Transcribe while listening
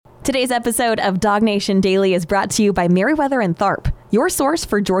Today's episode of Dog Nation Daily is brought to you by Merriweather and Tharp, your source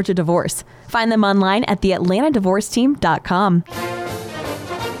for Georgia divorce. Find them online at theatlantadivorceteam.com.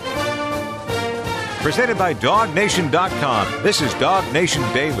 Presented by DogNation.com. This is Dog Nation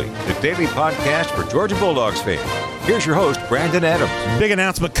Daily, the daily podcast for Georgia Bulldogs fans. Here's your host, Brandon Adams. Big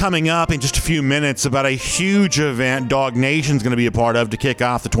announcement coming up in just a few minutes about a huge event Dog Nation's going to be a part of to kick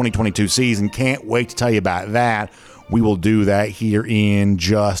off the 2022 season. Can't wait to tell you about that. We will do that here in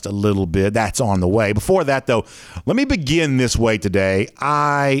just a little bit. That's on the way. Before that, though, let me begin this way today.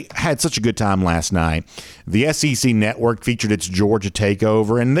 I had such a good time last night. The SEC Network featured its Georgia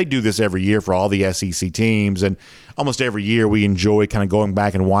Takeover, and they do this every year for all the SEC teams. And almost every year we enjoy kind of going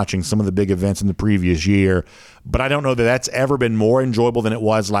back and watching some of the big events in the previous year. But I don't know that that's ever been more enjoyable than it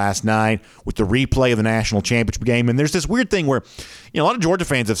was last night with the replay of the national championship game. And there's this weird thing where, a lot of Georgia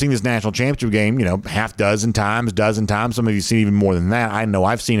fans have seen this national championship game, half dozen times. Some of you seen even more than that. I know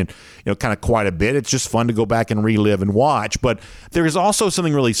I've seen it, kind of quite a bit. It's just fun to go back and relive and watch. But there is also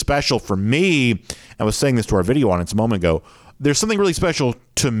something really special for me. I was saying this to our video audience a moment ago. There's something really special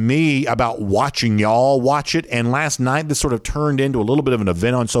to me about watching y'all watch it. And last night, this sort of turned into a little bit of an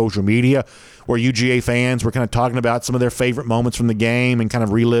event on social media where UGA fans were kind of talking about some of their favorite moments from the game and kind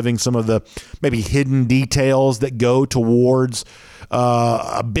of reliving some of the maybe hidden details that go towards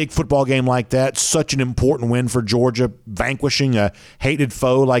a big football game like that. Such an important win for Georgia, vanquishing a hated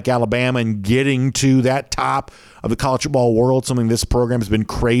foe like Alabama and getting to that top of the college football world, something this program has been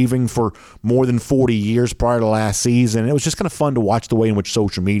craving for more than 40 years prior to last season. It was just kind of fun to watch the way in which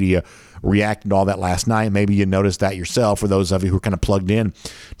social media reacted to all that last night. Maybe you noticed that yourself, for those of you who are kind of plugged in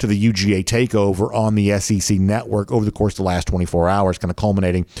to the UGA Takeover on the SEC Network over the course of the last 24 hours, kind of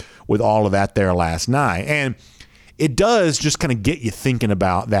culminating with all of that there last night. And it does just kind of get you thinking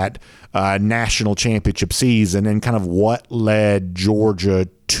about that national championship season and kind of what led Georgia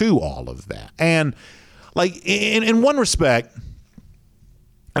to all of that. And like in one respect,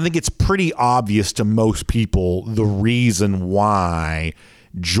 I think it's pretty obvious to most people the reason why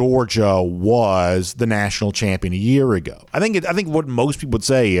Georgia was the national champion a year ago. I think what most people would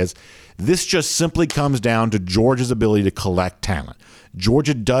say is this just simply comes down to Georgia's ability to collect talent.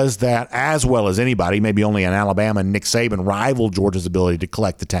 Georgia does that as well as anybody. Maybe only in Alabama and Nick Saban rival Georgia's ability to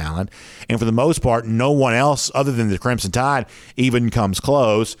collect the talent. And for the most part, no one else other than the Crimson Tide even comes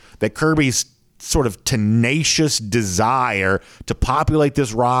close. That Kirby's sort of tenacious desire to populate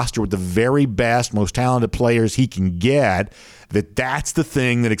this roster with the very best, most talented players he can get, that's the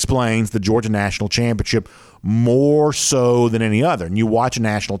thing that explains the Georgia National Championship more so than any other. And you watch a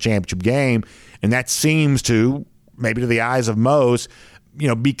national championship game, and that seems to, maybe to the eyes of most,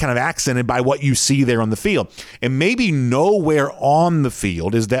 be kind of accented by what you see there on the field. And maybe nowhere on the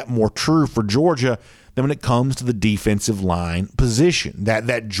field is that more true for Georgia than when it comes to the defensive line position.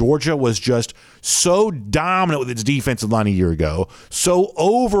 That Georgia was just so dominant with its defensive line a year ago, so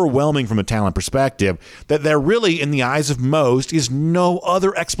overwhelming from a talent perspective, that there really, in the eyes of most, is no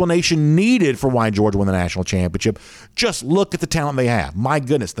other explanation needed for why Georgia won the national championship. Just look at the talent they have. My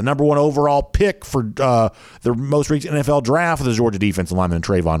goodness, the number one overall pick for the most recent NFL draft was the Georgia defensive lineman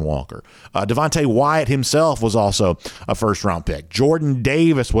Trayvon Walker. Devontae Wyatt himself was also a first-round pick. Jordan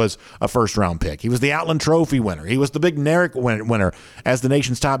Davis was a first-round pick. He was the Outland Trophy winner. He was the Big Nerick winner as the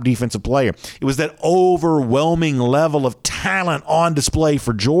nation's top defensive player. It was that overwhelming level of talent on display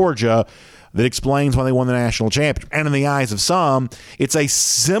for Georgia that explains why they won the national championship. And in the eyes of some, it's a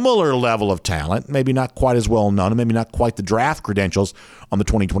similar level of talent, maybe not quite as well known, and maybe not quite the draft credentials on the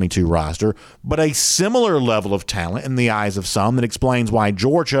 2022 roster, but a similar level of talent in the eyes of some that explains why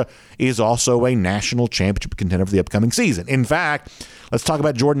Georgia is also a national championship contender for the upcoming season. In fact, let's talk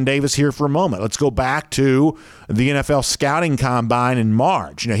about Jordan Davis here for a moment. Let's go back to the NFL scouting combine in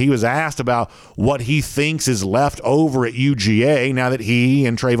March. He was asked about what he thinks is left over at UGA now that he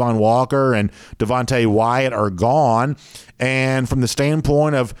and Trayvon Walker and Devontae Wyatt are gone. And from the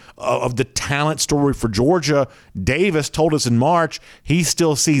standpoint of the talent story for Georgia, Davis told us in March he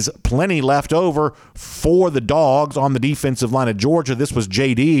still sees plenty left over for the Dogs on the defensive line of Georgia. This was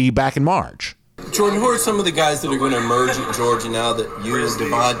JD back in March. Jordan, who are some of the guys that are going to emerge at Georgia now that you,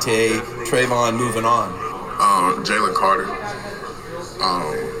 Devontae, Trayvon moving on? Jalen Carter,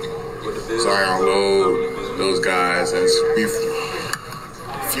 Zion Lowe, those guys, and a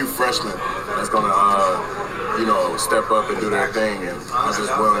few freshmen that's going to step up and do their thing, and I'm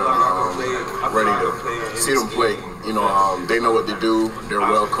just willing, ready to see them play. They know what to do. They're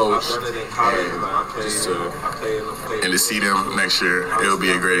well coached, and to see them next year, it'll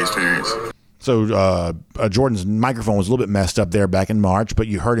be a great experience. So Jordan's microphone was a little bit messed up there back in March, but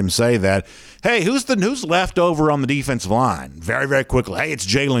you heard him say that, hey, who's left over on the defensive line? Very, very quickly. Hey, it's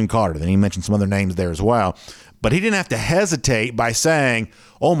Jalen Carter. Then he mentioned some other names there as well. But he didn't have to hesitate by saying,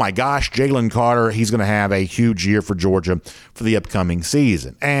 oh my gosh, Jalen Carter, he's going to have a huge year for Georgia for the upcoming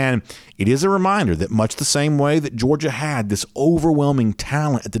season. And it is a reminder that much the same way that Georgia had this overwhelming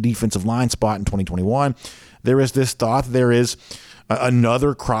talent at the defensive line spot in 2021, there is this thought there is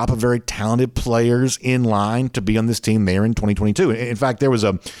another crop of very talented players in line to be on this team there in 2022. In fact, there was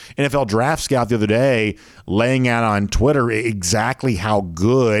a NFL draft scout the other day laying out on Twitter exactly how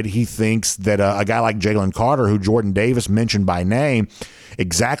good he thinks that a guy like Jalen Carter, who Jordan Davis mentioned by name,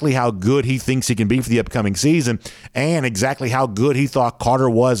 exactly how good he thinks he can be for the upcoming season and exactly how good he thought Carter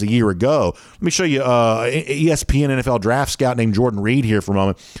was a year ago. Let me show you ESPN NFL draft scout named Jordan Reed here for a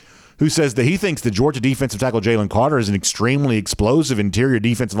moment, who says that he thinks the Georgia defensive tackle Jalen Carter is an extremely explosive interior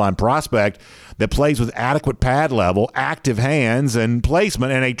defensive line prospect that plays with adequate pad level, active hands, and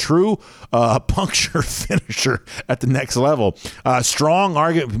placement, and a true puncture finisher at the next level. Strong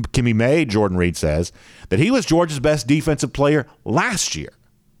argument can be made, Jordan Reed says, that he was Georgia's best defensive player last year.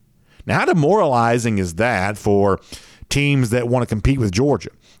 Now, how demoralizing is that for teams that want to compete with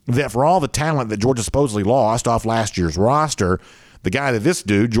Georgia? That for all the talent that Georgia supposedly lost off last year's roster, the guy that this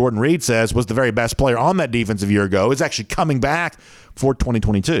dude, Jordan Reed, says was the very best player on that defensive year ago is actually coming back for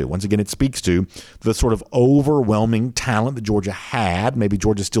 2022. Once again, it speaks to the sort of overwhelming talent that Georgia had, maybe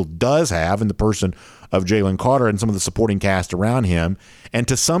Georgia still does have, in the person of Jalen Carter and some of the supporting cast around him. And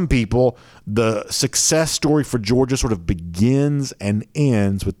to some people, the success story for Georgia sort of begins and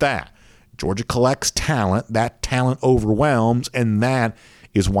ends with that. Georgia collects talent, that talent overwhelms, and that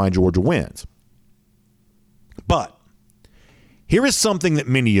is why Georgia wins. But here is something that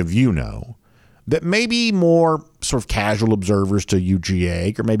many of you know that maybe more sort of casual observers to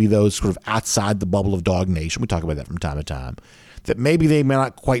UGA, or maybe those sort of outside the bubble of Dog Nation, we talk about that from time to time, that maybe they may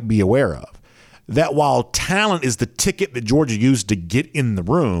not quite be aware of. That while talent is the ticket that Georgia used to get in the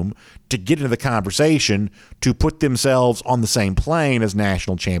room, to get into the conversation, to put themselves on the same plane as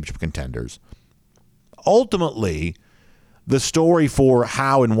national championship contenders, ultimately, the story for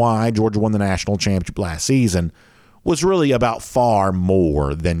how and why Georgia won the national championship last season was really about far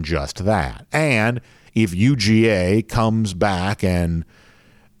more than just that. And if UGA comes back and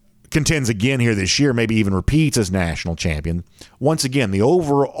contends again here this year, maybe even repeats as national champion, once again, the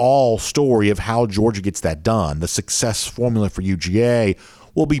overall story of how Georgia gets that done, the success formula for UGA,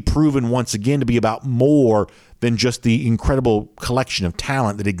 will be proven once again to be about more than just the incredible collection of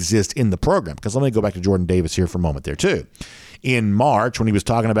talent that exists in the program. Because let me go back to Jordan Davis here for a moment there too. In March, when he was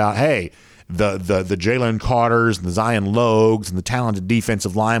talking about, hey, the Jalen Carters and the Zion Logues and the talented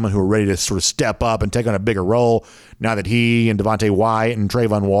defensive linemen who are ready to sort of step up and take on a bigger role now that he and Devontae Wyatt and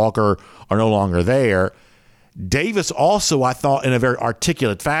Trayvon Walker are no longer there. Davis also, I thought, in a very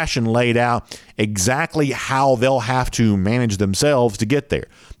articulate fashion, laid out exactly how they'll have to manage themselves to get there,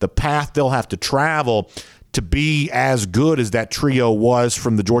 the path they'll have to travel to be as good as that trio was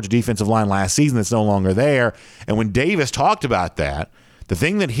from the Georgia defensive line last season that's no longer there. And when Davis talked about that, the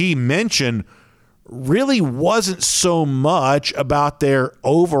thing that he mentioned really wasn't so much about their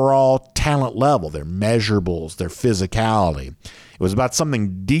overall talent level, their measurables, their physicality. It was about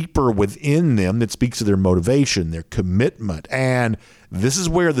something deeper within them that speaks to their motivation, their commitment. And this is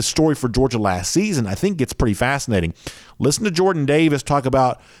where the story for Georgia last season, I think, gets pretty fascinating. Listen to Jordan Davis talk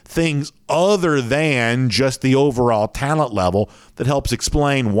about things other than just the overall talent level that helps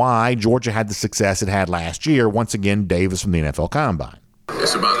explain why Georgia had the success it had last year. Once again, Davis from the NFL Combine.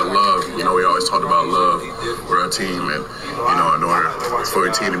 It's about the love. You know, we always talk about love for our team, and you know, in order for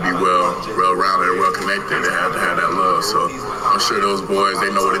a team to be well-rounded and well-connected, they have to have that love. So I'm sure those boys,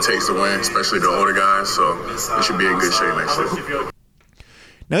 they know what it takes to win, especially the older guys. So they should be in good shape next year.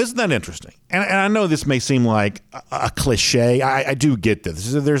 Now, isn't that interesting? And I know this may seem like a cliche. I do get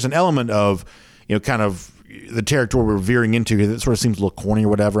this. There's an element of, you know, kind of the territory we're veering into here that sort of seems a little corny or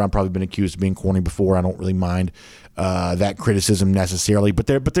whatever. I've probably been accused of being corny before. I don't really mind that criticism necessarily, but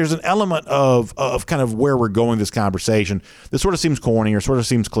there's an element of kind of where we're going this conversation that sort of seems corny or sort of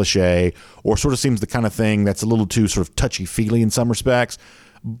seems cliche or sort of seems the kind of thing that's a little too sort of touchy-feely in some respects.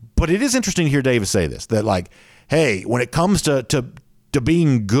 But it is interesting to hear Davis say this, that like, hey, when it comes to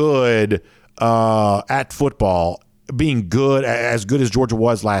being good at football, being good as Georgia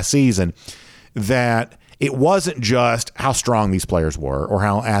was last season, that it wasn't just how strong these players were or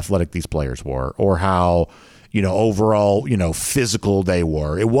how athletic these players were or how, you know, overall, you know, physical they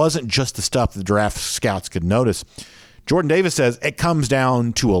were. It wasn't just the stuff the draft scouts could notice. Jordan Davis says it comes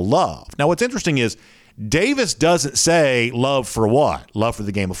down to a love. Now, what's interesting is Davis doesn't say love for what? Love for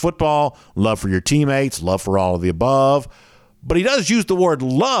the game of football, love for your teammates, love for all of the above. But he does use the word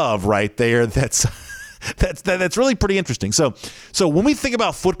love right there. That's really pretty interesting. So when we think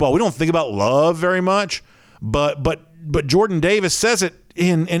about football, we don't think about love very much, but Jordan Davis says it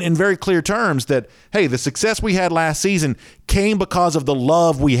in very clear terms that, hey, the success we had last season came because of the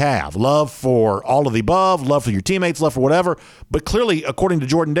love we have. Love for all of the above, love for your teammates, love for whatever. But clearly, according to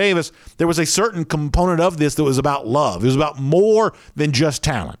Jordan Davis, there was a certain component of this that was about love. It was about more than just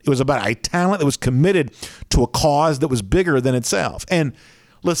talent. It was about a talent that was committed to a cause that was bigger than itself. And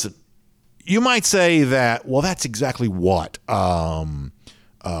listen, you might say that, well, that's exactly what a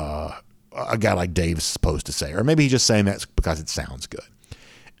guy like Davis is supposed to say. Or maybe he's just saying that because it sounds good.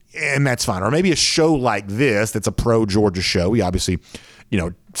 And that's fine. Or maybe a show like this that's a pro-Georgia show. We obviously,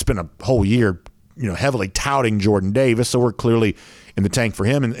 spent a whole year, heavily touting Jordan Davis, so we're clearly in the tank for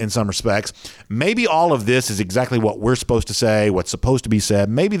him in some respects. Maybe all of this is exactly what we're supposed to say, what's supposed to be said.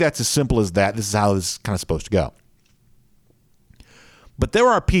 Maybe that's as simple as that. This is how this is kind of supposed to go. But there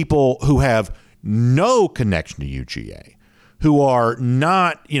are people who have no connection to UGA, who are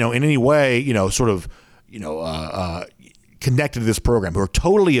not, in any way, connected to this program, who are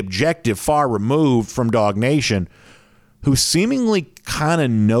totally objective, far removed from Dog Nation, who seemingly kind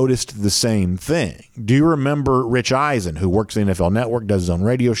of noticed the same thing. Do you remember Rich Eisen, who works at the NFL Network, does his own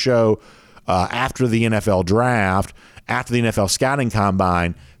radio show, after the NFL draft, after the NFL scouting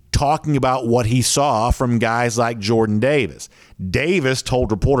combine, talking about what he saw from guys like Jordan Davis? Davis told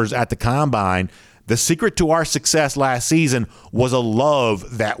reporters at the combine, the secret to our success last season was a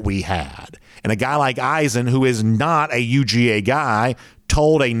love that we had. And a guy like Eisen, who is not a UGA guy,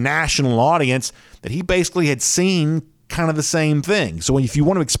 told a national audience that he basically had seen kind of the same thing. So if you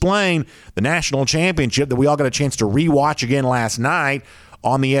want to explain the national championship that we all got a chance to rewatch again last night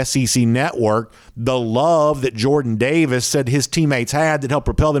on the SEC network, the love that Jordan Davis said his teammates had that helped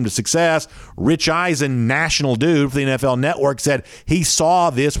propel them to success, Rich Eisen, national dude for the NFL network, said he saw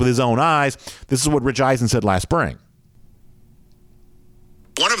this with his own eyes. This is what Rich Eisen said last spring.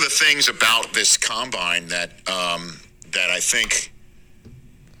 One of the things about this combine that I think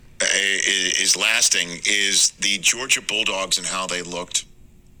is lasting is the Georgia Bulldogs and how they looked.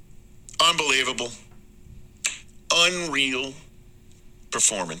 Unbelievable, unreal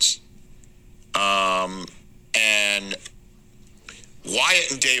performance. And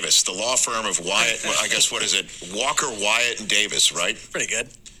Wyatt and Davis, the law firm of Wyatt, I guess, what is it? Walker, Wyatt, and Davis, right? Pretty good.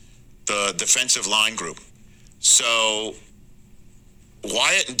 The defensive line group. So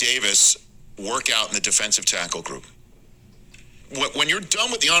Wyatt and Davis work out in the defensive tackle group. When you're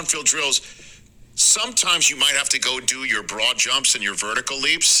done with the on-field drills, sometimes you might have to go do your broad jumps and your vertical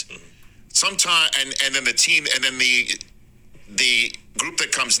leaps. Sometimes, and then the team, and then the group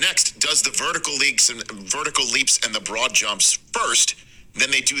that comes next does the vertical leaps and the broad jumps first.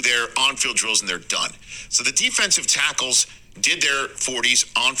 Then they do their on-field drills and they're done. So the defensive tackles did their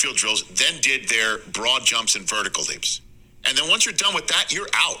 40s on-field drills, then did their broad jumps and vertical leaps. And then once you're done with that, you're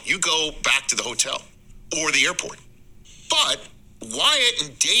out. You go back to the hotel or the airport. But Wyatt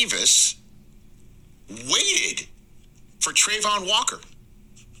and Davis waited for Trayvon Walker.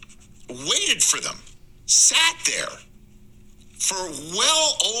 Waited for them. Sat there for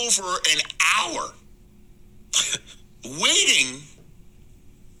well over an hour waiting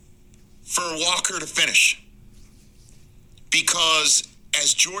for Walker to finish. Because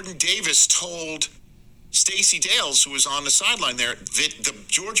as Jordan Davis told Stacey Dales, who was on the sideline there, the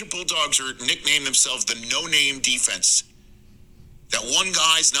Georgia Bulldogs are nicknamed themselves the no-name defense. That one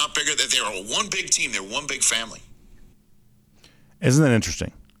guy's not bigger, that they're one big team, they're one big family. Isn't that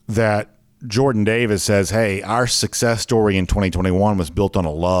interesting that Jordan Davis says, hey, our success story in 2021 was built on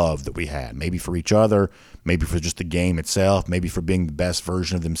a love that we had, maybe for each other, maybe for just the game itself, maybe for being the best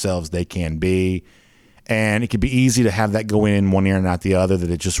version of themselves they can be. And it could be easy to have that go in one ear and not the other, that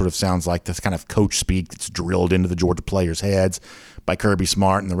it just sort of sounds like this kind of coach speak that's drilled into the Georgia players' heads by Kirby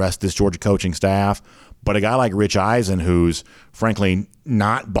Smart and the rest of this Georgia coaching staff. But a guy like Rich Eisen, who's frankly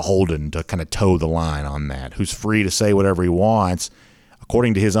not beholden to kind of toe the line on that, who's free to say whatever he wants,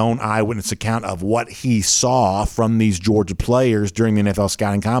 according to his own eyewitness account of what he saw from these Georgia players during the NFL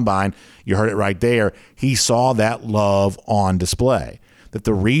Scouting Combine, you heard it right there, he saw that love on display. That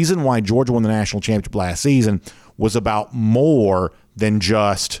the reason why Georgia won the national championship last season was about more than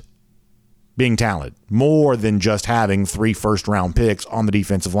just being talented, more than just having 3 first-round picks on the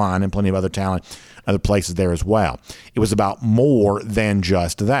defensive line and plenty of other talent other places there as well. It was about more than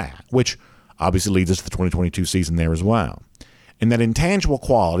just that, which obviously leads us to the 2022 season there as well. And that intangible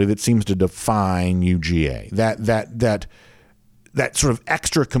quality that seems to define UGA, that that sort of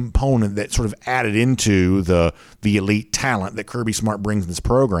extra component that sort of added into the elite talent that Kirby Smart brings in this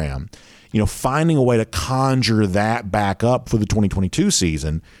program, finding a way to conjure that back up for the 2022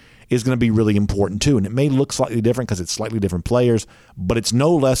 season is going to be really important too. And it may look slightly different because it's slightly different players, but it's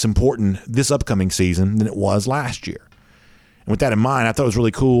no less important this upcoming season than it was last year. And with that in mind, I thought it was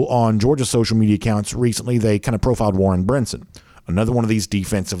really cool on Georgia's social media accounts recently, they kind of profiled Warren Brinson, another one of these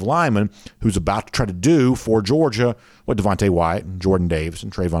defensive linemen who's about to try to do for Georgia what Devontae Wyatt and Jordan Davis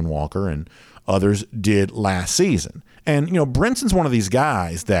and Trayvon Walker and others did last season. And, Brinson's one of these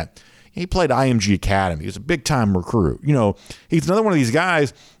guys that he played IMG Academy. He was a big-time recruit. He's another one of these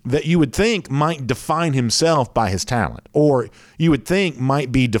guys that you would think might define himself by his talent, or you would think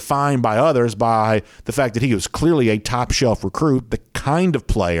might be defined by others by the fact that he was clearly a top-shelf recruit, the kind of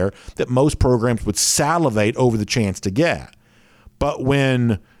player that most programs would salivate over the chance to get. But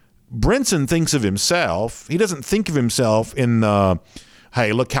when Brinson thinks of himself, he doesn't think of himself in the,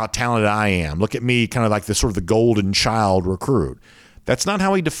 hey, look how talented I am. Look at me, kind of like the sort of the golden child recruit. That's not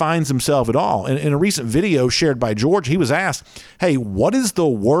how he defines himself at all. In a recent video shared by George, he was asked, hey, what is the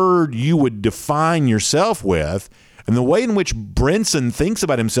word you would define yourself with? And the way in which Brinson thinks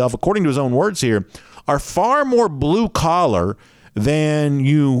about himself, according to his own words here, are far more blue collar than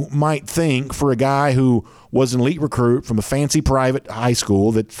you might think for a guy who was an elite recruit from a fancy private high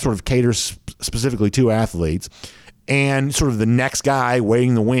school that sort of caters specifically to athletes, and sort of the next guy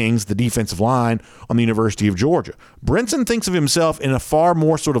waiting the wings, the defensive line on the University of Georgia. Brinson thinks of himself in a far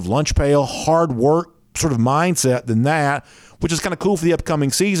more sort of lunch pail, hard work sort of mindset than that, which is kind of cool for the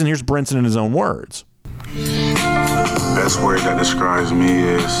upcoming season. Here's Brinson in his own words. Best word that describes me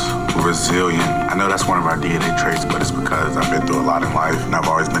is resilient. I know that's one of our DNA traits, but it's because I've been through a lot in life, and I've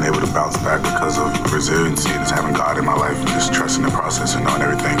always been able to bounce back because of resiliency and just having God in my life and just trusting the process and knowing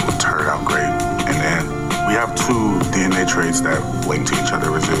everything will turn out great. And then we have two DNA traits that link to each other,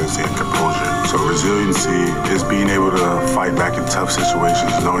 resiliency and composure. So resiliency is being able to fight back in tough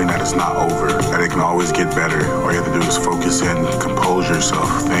situations, knowing that it's not over, that it can always get better. All you have to do is focus in, compose yourself,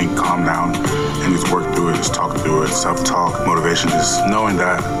 think, calm down, and just work through it, just talk through it. Self-talk, motivation, just knowing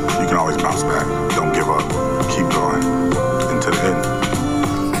that you can always bounce back. Don't give up. Keep going into the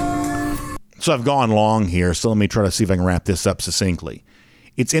end. So I've gone long here, so let me try to see if I can wrap this up succinctly.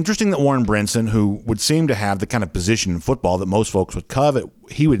 It's interesting that Warren Brinson, who would seem to have the kind of position in football that most folks would covet,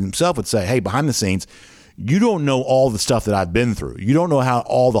 he would himself would say, hey, behind the scenes, you don't know all the stuff that I've been through. You don't know how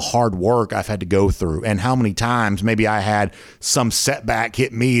all the hard work I've had to go through and how many times maybe I had some setback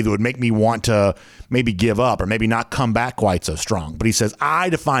hit me that would make me want to maybe give up or maybe not come back quite so strong. But he says, I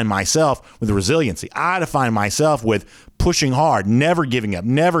define myself with resiliency. I define myself with pushing hard, never giving up,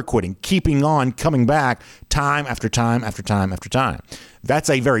 never quitting, keeping on, coming back time after time after time after time. That's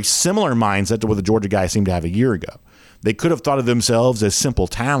a very similar mindset to what the Georgia guys seemed to have a year ago. They could have thought of themselves as simple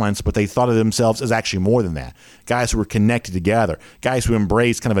talents, but they thought of themselves as actually more than that. Guys who were connected together, guys who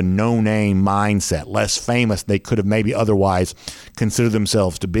embraced kind of a no-name mindset, less famous than they could have maybe otherwise considered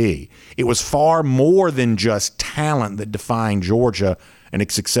themselves to be. It was far more than just talent that defined Georgia and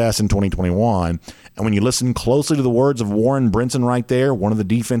its success in 2021. And when you listen closely to the words of Warren Brinson right there, one of the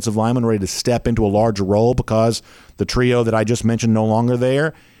defensive linemen ready to step into a larger role because the trio that I just mentioned no longer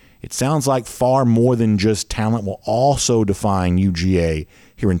there, it sounds like far more than just talent will also define UGA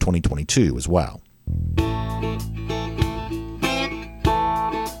here in 2022 as well.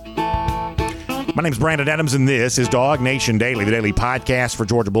 My name is Brandon Adams, and this is Dog Nation Daily, the daily podcast for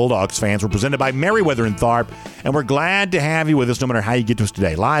Georgia Bulldogs fans. We're presented by Merriweather and Tharp, and we're glad to have you with us no matter how you get to us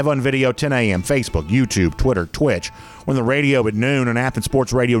today. Live on video, 10 a.m., Facebook, YouTube, Twitter, Twitch. We're on the radio at noon on Athens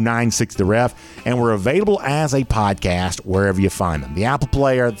Sports Radio 960 The Ref, and we're available as a podcast wherever you find them. The Apple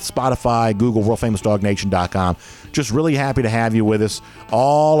Player, Spotify, Google, WorldFamousDogNation.com. Just really happy to have you with us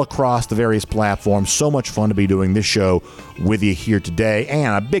all across the various platforms. So much fun to be doing this show with you here today.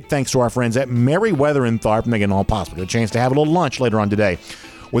 And a big thanks to our friends at Merriweather and Tharp, making it all possible. Get a chance to have a little lunch later on today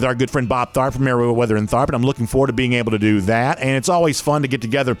with our good friend Bob Tharp from Merriweather and Tharp, and I'm looking forward to being able to do that. And it's always fun to get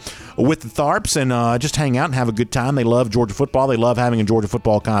together with the Tharps and just hang out and have a good time. They love Georgia football. They love having a Georgia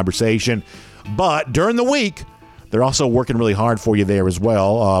football conversation. But during the week, they're also working really hard for you there as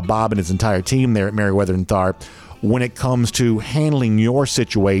well. Bob and his entire team there at Merriweather and Tharp, when it comes to handling your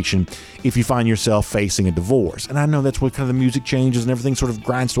situation if you find yourself facing a divorce. And I know that's what kind of the music changes and everything sort of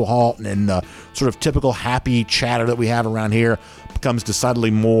grinds to a halt, and the sort of typical happy chatter that we have around here becomes decidedly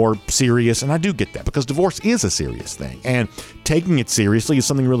more serious. And I do get that, because divorce is a serious thing, and taking it seriously is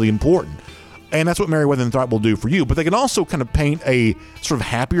something really important. And that's what Merriweather and Tharp will do for you. But they can also kind of paint a sort of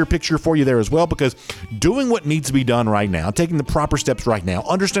happier picture for you there as well, because doing what needs to be done right now, taking the proper steps right now,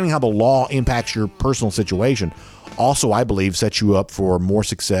 understanding how the law impacts your personal situation, also, I believe, sets you up for more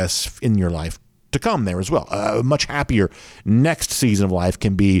success in your life to come there as well. A much happier next season of life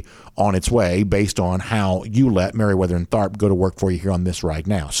can be on its way based on how you let Meriwether and Tharp go to work for you here on this right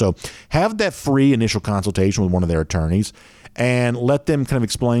now. So have that free initial consultation with one of their attorneys and let them kind of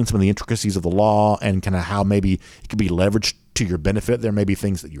explain some of the intricacies of the law and kind of how maybe it could be leveraged to your benefit. There may be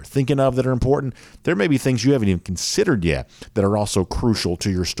things that you're thinking of that are important. There may be things you haven't even considered yet that are also crucial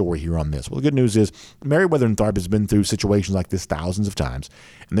to your story here on this. Well, the good news is Meriwether and Tharp has been through situations like this thousands of times,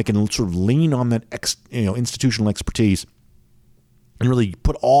 and they can sort of lean on that institutional expertise and really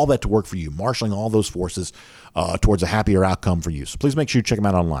put all that to work for you, marshaling all those forces towards a happier outcome for you. So please make sure you check them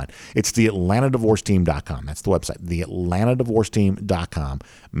out online. It's theatlantadivorceteam.com. That's the website, theatlantadivorceteam.com.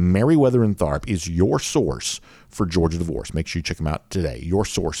 Meriwether and Tharp is your source for Georgia divorce. Make sure you check them out today. Your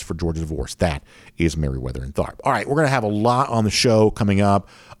source for Georgia divorce. That is Meriwether and Tharp. All right, we're going to have a lot on the show coming up.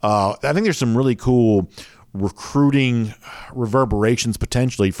 I think there's some really cool recruiting reverberations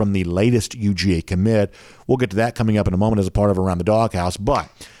potentially from the latest UGA commit. We'll get to that coming up in a moment as a part of Around the Doghouse. But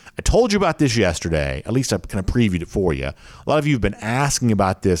I told you about this yesterday. At least I kind of previewed it for you. A lot of you have been asking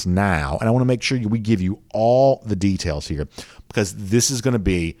about this now, and I want to make sure we give you all the details here because this is going to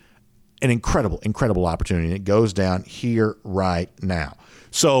be an incredible opportunity. And it goes down here right now.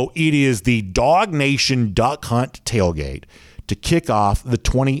 So it is the Dog Nation Duck Hunt Tailgate to kick off the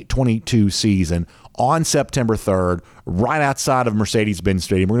 2022 season on September 3rd, right outside of Mercedes-Benz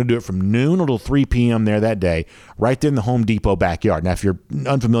Stadium. We're going to do it from noon until 3 p.m. there that day, right there in the Home Depot backyard. Now, if you're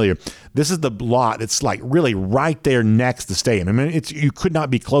unfamiliar, this is the lot that's like really right there next to the stadium. I mean, you could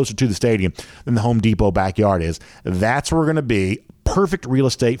not be closer to the stadium than the Home Depot backyard is. That's where we're going to be. Perfect real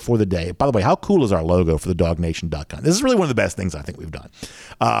estate for the day. By the way, how cool is our logo for the Dog Nation Duck Hunt? This is really one of the best things I think we've done.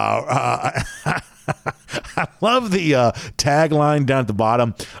 I love the tagline down at the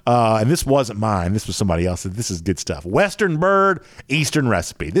bottom. And this wasn't mine. This was somebody else's. This is good stuff. Western bird, Eastern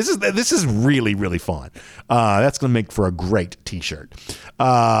recipe. This is really, really fun. That's going to make for a great T-shirt.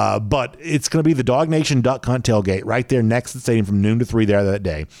 But it's going to be the Dog Nation Duck Hunt Tailgate right there next to the stadium from noon to 3 there that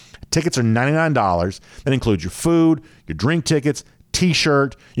day. Tickets are $99. That includes your food, your drink tickets,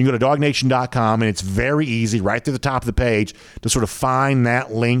 T-shirt. You can go to dognation.com, and it's very easy right through the top of the page to sort of find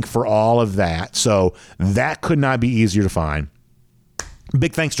that link for all of that. So that could not be easier to find.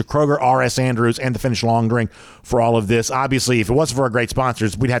 Big thanks to Kroger, R.S. Andrews, and the Finnish Long Drink for all of this. Obviously, if it wasn't for our great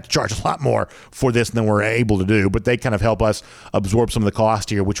sponsors, we'd have to charge a lot more for this than we're able to do, but they kind of help us absorb some of the cost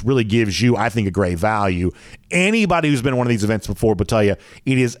here, which really gives you, I think, a great value. Anybody who's been to one of these events before will tell you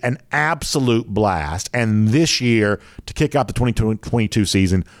it is an absolute blast, and this year, to kick off the 2022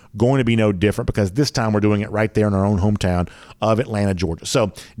 season, going to be no different because this time we're doing it right there in our own hometown of Atlanta, Georgia.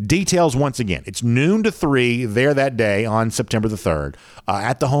 So details once again, it's noon to 3 there that day on September the 3rd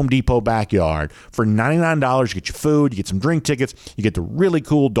at the Home Depot backyard. For $99, you get your food, you get some drink tickets, you get the really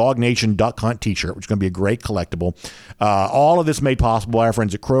cool Dog Nation Duck Hunt T-shirt, which is going to be a great collectible. All of this made possible by our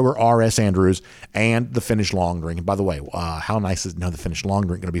friends at Kroger, R.S. Andrews, and the Finnish Long Drink. And by the way, how nice is the Finnish Long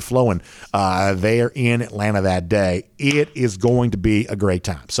Drink going to be flowing there in Atlanta that day. It is going to be a great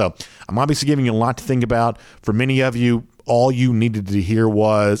time. So I'm obviously giving you a lot to think about. For many of you, all you needed to hear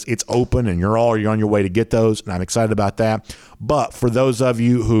was it's open and you're on your way to get those, and I'm excited about that. But for those of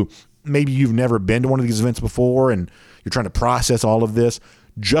you who maybe you've never been to one of these events before and you're trying to process all of this,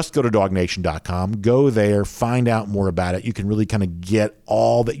 just go to dognation.com. Go there, find out more about it. You can really kind of get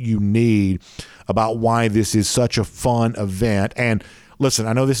all that you need about why this is such a fun event. And listen,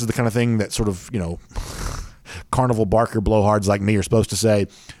 I know this is the kind of thing that sort of, carnival barker blowhards like me are supposed to say,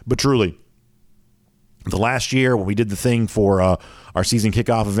 but truly, the last year when we did the thing for our season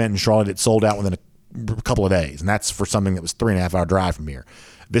kickoff event in Charlotte, it sold out within a couple of days, and that's for something that was 3.5 hour drive from here.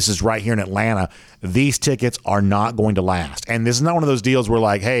 This is right here in Atlanta. These tickets are not going to last, and this is not one of those deals where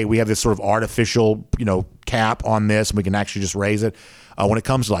like, hey, we have this sort of artificial, cap on this, and we can actually just raise it. When it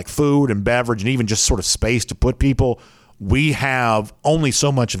comes to like food and beverage and even just sort of space to put people, we have only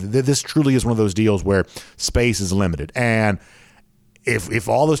so much of it. This truly is one of those deals where space is limited. And if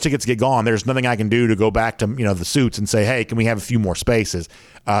all those tickets get gone, there's nothing I can do to go back to, the suits and say, hey, can we have a few more spaces?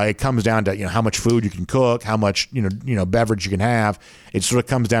 It comes down to, how much food you can cook, how much, beverage you can have. It sort of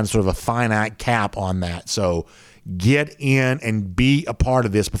comes down to sort of a finite cap on that. So get in and be a part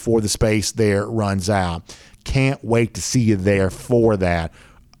of this before the space there runs out. Can't wait to see you there for that.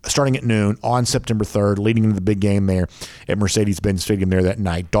 Starting at noon on September 3rd, leading into the big game there at Mercedes-Benz Stadium there that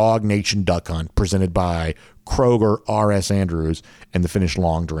night. Dog Nation Duck Hunt, presented by Kroger, R.S. Andrews, and the Finnish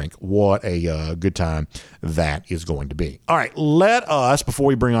Long Drink. What a good time that is going to be. All right, let us, before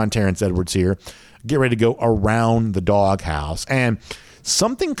we bring on Terrence Edwards here, get ready to go around the doghouse. And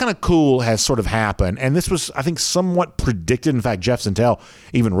something kind of cool has sort of happened. And this was, I think, somewhat predicted. In fact, Jeff Sentell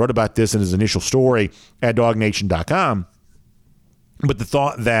even wrote about this in his initial story at DogNation.com. But the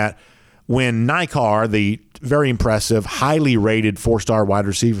thought that when Nykar, the very impressive, highly rated 4-star wide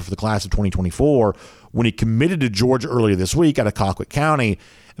receiver for the class of 2024, when he committed to Georgia earlier this week out of Colquitt County,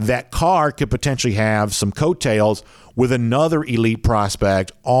 that Carr could potentially have some coattails with another elite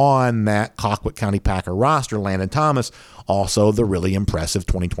prospect on that Colquitt County Packer roster, Landon Thomas, also the really impressive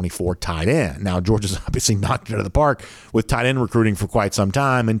 2024 tight end. Now, Georgia's obviously knocked it out of the park with tight end recruiting for quite some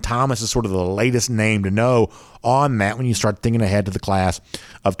time, and Thomas is sort of the latest name to know on that when you start thinking ahead to the class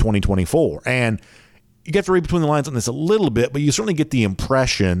of 2024. And you get to read between the lines on this a little bit, but you certainly get the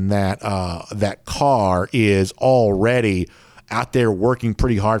impression that that Carr is already out there working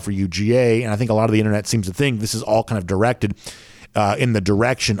pretty hard for UGA, and I think a lot of the internet seems to think this is all kind of directed in the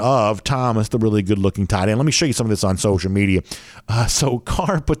direction of Thomas, the really good-looking tight end. Let me show you some of this on social media. So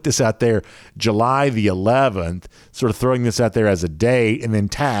Carr put this out there July the 11th, sort of throwing this out there as a date, and then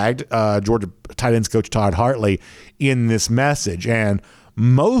tagged Georgia tight ends coach Todd Hartley in this message. And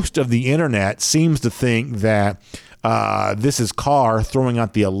most of the internet seems to think that this is Carr throwing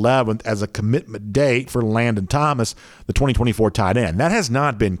out the 11th as a commitment date for Landon Thomas, the 2024 tight end. That has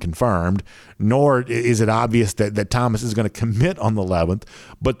not been confirmed, nor is it obvious that Thomas is going to commit on the 11th.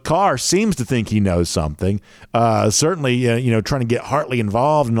 But Carr seems to think he knows something. Certainly, trying to get Hartley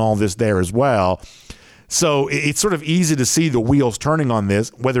involved in all this there as well. So it's sort of easy to see the wheels turning on this.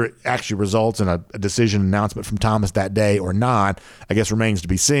 Whether it actually results in a decision announcement from Thomas that day or not, I guess remains to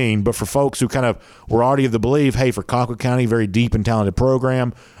be seen. But for folks who kind of were already of the belief, hey, for Colquitt County, very deep and talented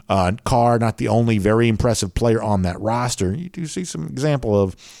program, Carr, not the only very impressive player on that roster, you do see some example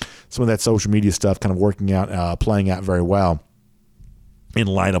of some of that social media stuff kind of working out, playing out very well in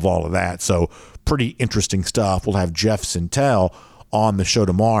light of all of that. So pretty interesting stuff. We'll have Jeff Sentell on the show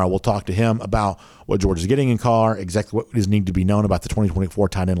tomorrow. We'll talk to him about what Georgia's getting in Carr, exactly what is needed to be known about the 2024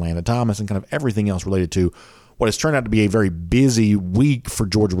 tight end Landon Thomas, and kind of everything else related to what has turned out to be a very busy week for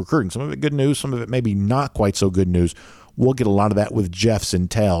Georgia recruiting. Some of it good news, some of it maybe not quite so good news. We'll get a lot of that with Jeff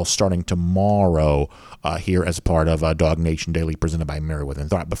Sentell starting tomorrow here as a part of Dog Nation Daily presented by Meriwether and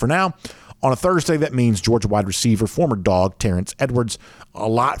Tharp. But for now, on a Thursday, that means Georgia wide receiver, former Dog, Terrence Edwards. A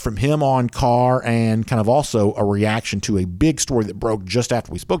lot from him on Carr, and kind of also a reaction to a big story that broke just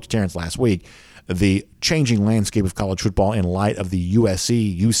after we spoke to Terrence last week, the changing landscape of college football in light of the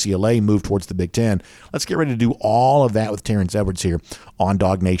USC-UCLA move towards the Big Ten. Let's get ready to do all of that with Terrence Edwards here on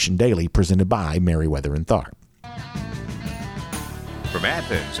Dog Nation Daily, presented by Meriwether and Tharp. From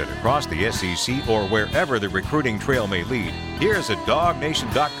Athens and across the SEC or wherever the recruiting trail may lead, here's a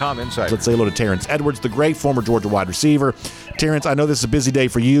DogNation.com insider. Let's say hello to Terrence Edwards, the great former Georgia wide receiver. Terrence, I know this is a busy day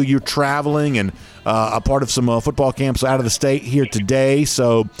for you. You're traveling and a part of some football camps out of the state here today,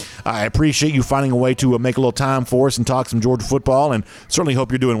 so I appreciate you finding a way to make a little time for us and talk some Georgia football, and certainly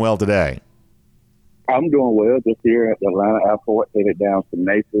hope you're doing well today. I'm doing well, just here at the Atlanta airport, headed down to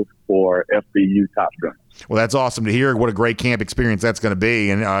Naples for FBU Top Gun. Well, that's awesome to hear. What a great camp experience that's going to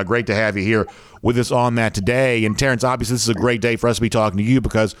be, and great to have you here with us on that today. And Terrence, obviously this is a great day for us to be talking to you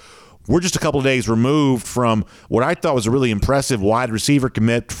because we're just a couple of days removed from what I thought was a really impressive wide receiver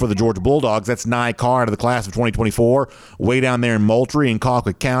commit for the Georgia Bulldogs. That's Nye Carr to the class of 2024, way down there in Moultrie in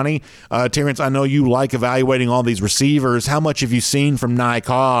Colquitt County. Terrence, I know you like evaluating all these receivers. How much have you seen from Nye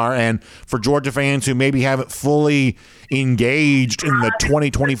Carr? And for Georgia fans who maybe haven't fully engaged in the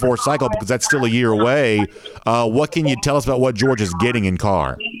 2024 cycle, because that's still a year away, what can you tell us about what Georgia's getting in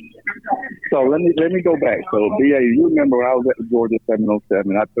Carr? So let me go back. So, BA, you remember when I was at the Georgia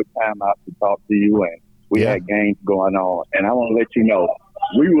 707, I took time out to talk to you, and we had games going on. And I want to let you know,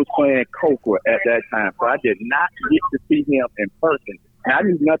 we was playing Coker at that time, so I did not get to see him in person. And I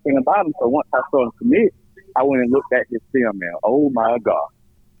knew nothing about him, so once I saw him commit, I went and looked at his film, man. Oh, my God.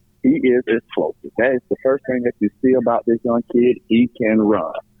 He is explosive. That is the first thing that you see about this young kid. He can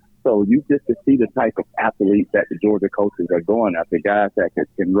run. So you just to see the type of athletes that the Georgia coaches are going after, guys that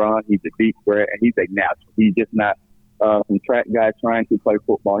can run. He's a deep threat, and he's a natural. He's just not some track guy trying to play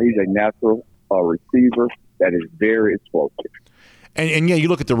football. He's a natural receiver that is very explosive. And yeah, you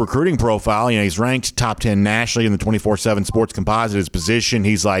look at the recruiting profile, he's ranked top 10 nationally in the 24/7 Sports Composite. His position,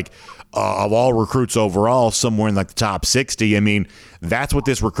 he's like, of all recruits overall, somewhere in like the top 60. I mean, that's what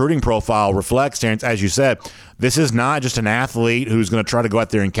this recruiting profile reflects, Terrence. As you said, this is not just an athlete who's going to try to go out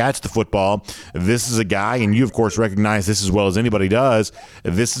there and catch the football. This is a guy, and you, of course, recognize this as well as anybody does,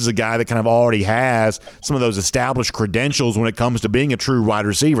 this is a guy that kind of already has some of those established credentials when it comes to being a true wide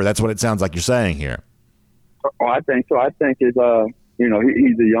receiver. That's what it sounds like you're saying here. Oh, I think so. I think it's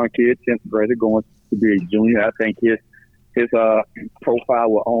he's a young kid, 10th grader, going to be a junior. I think his his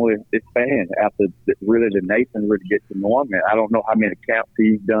profile will only expand after the nation really gets to know him. And I don't know how many camps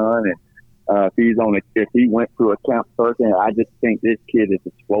he's done, and if he went through a camp first. And I just think this kid is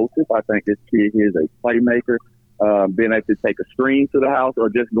explosive. I think this kid is a playmaker, being able to take a screen to the house or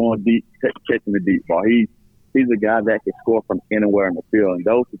just going deep, catching the deep ball. He's a guy that can score from anywhere in the field, and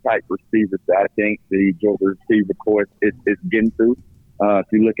those are the type of receivers that I think the Georgia receiver course is getting to. If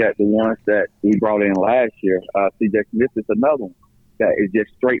you look at the ones that we brought in last year, C.J. Smith is another one that is just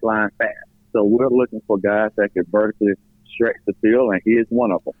straight line fast. So we're looking for guys that can vertically stretch the field, and he is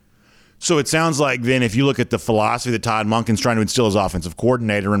one of them. So it sounds like then if you look at the philosophy that Todd Monken's trying to instill as offensive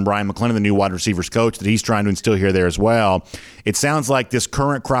coordinator and Brian McClendon, the new wide receivers coach, that he's trying to instill there as well, it sounds like this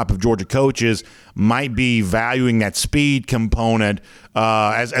current crop of Georgia coaches might be valuing that speed component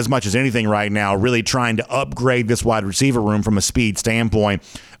as much as anything right now, really trying to upgrade this wide receiver room from a speed standpoint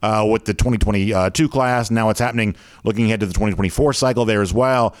with the 2022 class. Now what's happening looking ahead to the 2024 cycle there as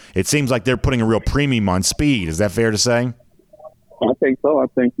well. It seems like they're putting a real premium on speed. Is that fair to say? I think so. I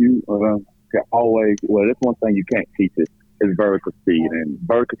think you can always – well, that's one thing you can't teach is vertical speed. And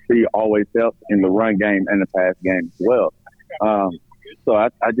vertical speed always helps in the run game and the pass game as well. So I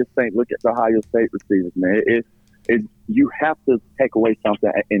just think, look at the Ohio State receivers, man. You have to take away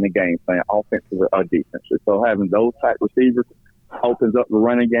something in the game plan, offensive or defensive. So having those type receivers opens up the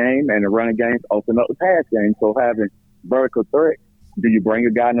running game, and the running games open up the pass game. So having vertical threat, do you bring a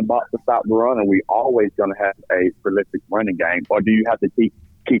guy in the box to stop the run? Are we always going to have a prolific running game? Or do you have to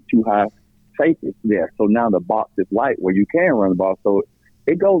keep too high safety there? So now the box is light where you can run the ball. So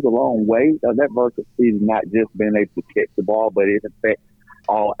it goes a long way. That vertical speed is not just being able to catch the ball, but it affects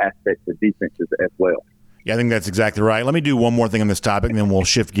all aspects of defenses as well. Yeah, I think that's exactly right. Let me do one more thing on this topic, and then we'll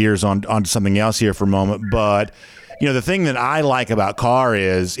shift gears onto something else here for a moment. But the thing that I like about Carr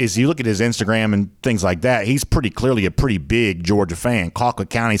is you look at his Instagram and things like that, he's pretty clearly a pretty big Georgia fan. Colquitt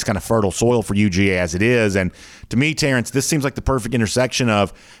County's kind of fertile soil for UGA as it is. And to me, Terrence, this seems like the perfect intersection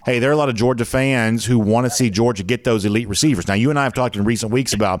of, hey, there are a lot of Georgia fans who want to see Georgia get those elite receivers. Now, you and I have talked in recent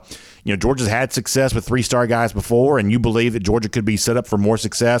weeks about, Georgia's had success with 3-star guys before, and you believe that Georgia could be set up for more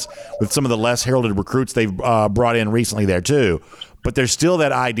success with some of the less heralded recruits they've brought in recently there too. But there's still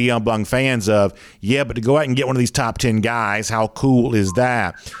that idea among fans of, but to go out and get one of these top 10 guys, how cool is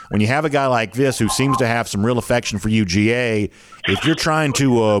that? When you have a guy like this who seems to have some real affection for UGA, if you're trying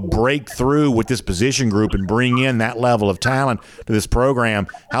to break through with this position group and bring in that level of talent to this program,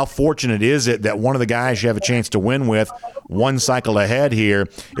 how fortunate is it that one of the guys you have a chance to win with one cycle ahead here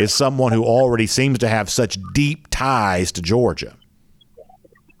is someone who already seems to have such deep ties to Georgia?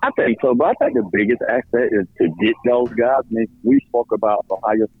 I think so, but I think the biggest aspect is to get those guys. I mean, we spoke about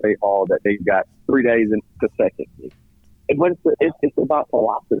Ohio State Hall that they got 3 days in consecutively. But it's about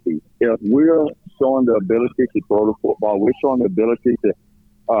philosophy. If we're showing the ability to throw the football, we're showing the ability to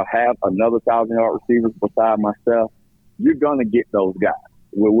have another 1,000-yard receivers beside myself, you're going to get those guys.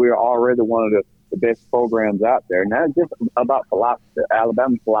 We're already one of the best programs out there. Now, it's just about philosophy.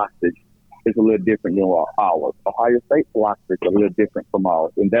 Alabama philosophy is a little different than ours. Ohio State philosophy is a little different from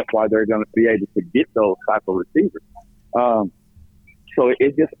ours, and that's why they're going to be able to get those type of receivers. So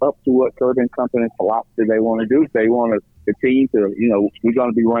it's just up to what Kirby and company philosophy they want to do. If they want the team to, we're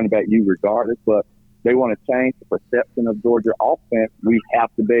going to be running back you regardless, but they want to change the perception of Georgia offense. We have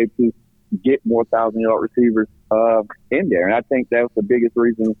to be able to get more 1,000-yard receivers in there, and I think that was the biggest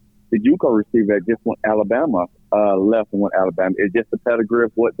reason the JUCO receiver that just went Alabama left and went Alabama. It's just the pedigree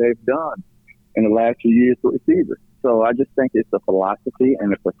of what they've done in the last few years for receivers. So I just think it's the philosophy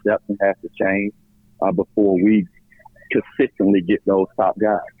and the perception has to change before we consistently get those top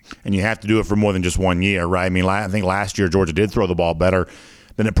guys. And you have to do it for more than just 1 year, right? I mean, I think last year Georgia did throw the ball better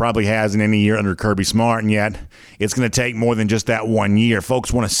than it probably has in any year under Kirby Smart, and yet it's going to take more than just that 1 year.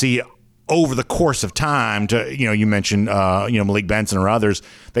 Folks want to see it over the course of time to, you mentioned, Malik Benson or others.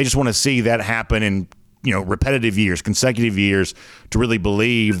 They just want to see that happen in, repetitive years, consecutive years, to really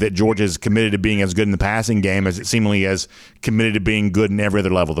believe that Georgia is committed to being as good in the passing game as it seemingly is committed to being good in every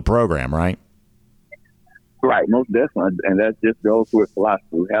other level of the program, right? Right, most definitely. And that just goes with philosophy.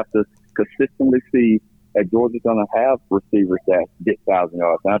 We have to consistently see that Georgia's going to have receivers that get 1,000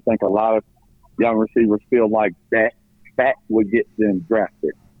 yards. And I think a lot of young receivers feel like that would get them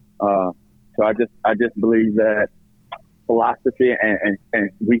drafted. So I just believe that philosophy and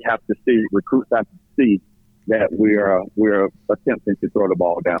we have to see, recruits have to see that we're attempting to throw the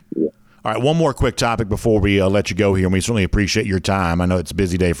ball downfield. All right, one more quick topic before we let you go here, and we certainly appreciate your time. I know it's a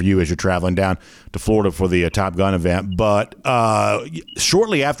busy day for you as you're traveling down to Florida for the Top Gun event, but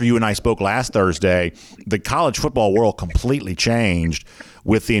shortly after you and I spoke last Thursday, the college football world completely changed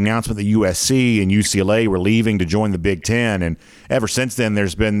with the announcement that USC and UCLA were leaving to join the Big Ten, and ever since then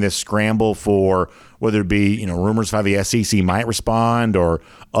there's been this scramble for whether it be rumors of how the SEC might respond or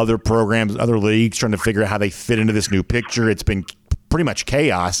other programs, other leagues trying to figure out how they fit into this new picture. It's been pretty much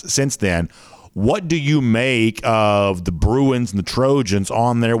chaos since then. What do you make of the Bruins and the Trojans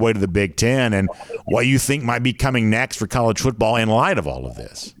on their way to the Big Ten, and what you think might be coming next for college football in light of all of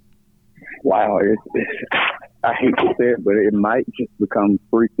this? Wow, I hate to say it, but it might just become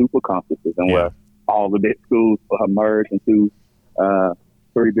 3 super conferences, and where all the big schools merge into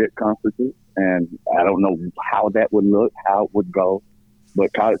 3 big conferences. And I don't know how that would look, how it would go,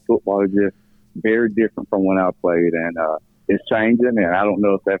 but college football is just very different from when I played, and it's changing, and I don't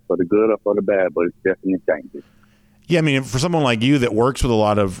know if that's for the good or for the bad, but it's definitely changing. Yeah, I mean, for someone like you that works with a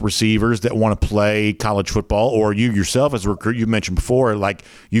lot of receivers that want to play college football, or you yourself as a recruit, you mentioned before, like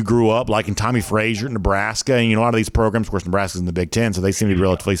you grew up like in Tommy Frazier, Nebraska, and a lot of these programs, of course, Nebraska's in the Big Ten, so they seem to be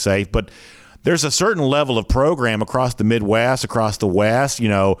relatively safe, but there's a certain level of program across the Midwest, across the West,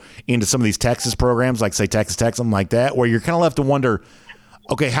 into some of these Texas programs, like say Texas Tech, something like that, where you're kind of left to wonder,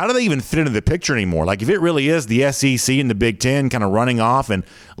 okay, how do they even fit into the picture anymore? Like, if it really is the SEC and the Big Ten kind of running off and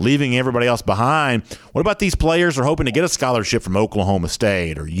leaving everybody else behind, what about these players who are hoping to get a scholarship from Oklahoma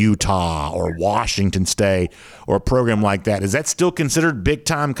State or Utah or Washington State or a program like that? Is that still considered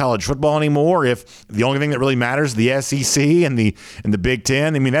big-time college football anymore if the only thing that really matters is the SEC and the Big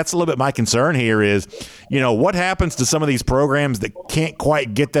Ten? I mean, that's a little bit my concern here is, what happens to some of these programs that can't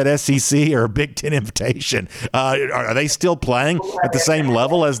quite get that SEC or Big Ten invitation? Are they still playing at the same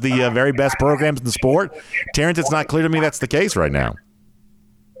level as the very best programs in the sport? Terrence, it's not clear to me that's the case right now.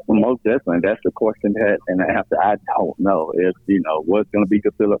 Well, most definitely. That's the question I don't know. Is what's going to be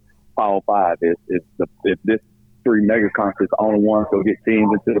considered Power 5? If this 3 mega conferences only ones will get teams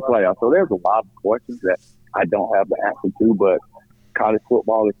into the playoffs? So there's a lot of questions that I don't have the answer to. But college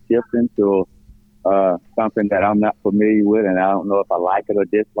football is shifting to something that I'm not familiar with, and I don't know if I like it or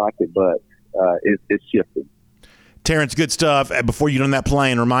dislike it, but it's shifting. Terrence, good stuff. Before you get on that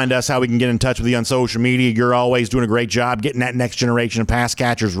plane, remind us how we can get in touch with you on social media. You're always doing a great job getting that next generation of pass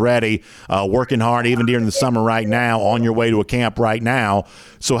catchers ready, working hard even during the summer right now, on your way to a camp right now.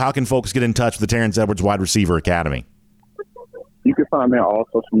 So how can folks get in touch with the Terrence Edwards Wide Receiver Academy? You can find me on all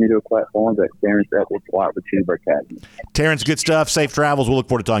social media platforms at Terrence Edwards Wide Receiver Academy. Terrence, good stuff. Safe travels. We'll look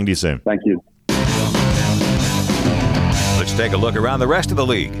forward to talking to you soon. Thank you. Let's take a look around the rest of the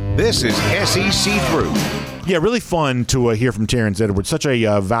league. This is SEC Through. Yeah, really fun to hear from Terrence Edwards. Such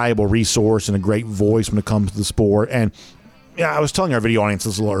a valuable resource and a great voice when it comes to the sport. And I was telling our video audience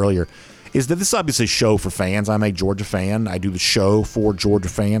this a little earlier, is that this is obviously a show for fans. I'm a Georgia fan. I do the show for Georgia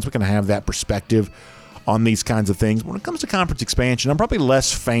fans. We're going to have that perspective on these kinds of things. When it comes to conference expansion, I'm probably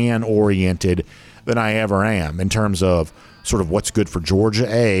less fan-oriented than I ever am in terms of sort of what's good for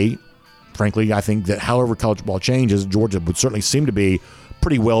Georgia. Frankly, I think that however college football changes, Georgia would certainly seem to be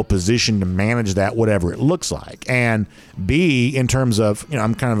pretty well positioned to manage that, whatever it looks like. And B, in terms of,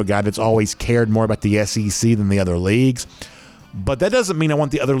 I'm kind of a guy that's always cared more about the SEC than the other leagues. But that doesn't mean I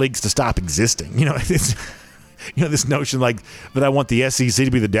want the other leagues to stop existing. It's, this notion like that I want the SEC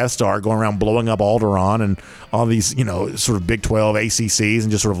to be the Death Star going around blowing up Alderaan and all these, sort of Big 12 ACCs and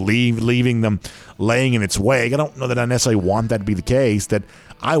just sort of leaving them laying in its wake. I don't know that I necessarily want that to be the case, that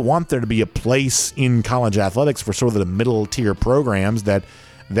I want there to be a place in college athletics for sort of the middle tier programs that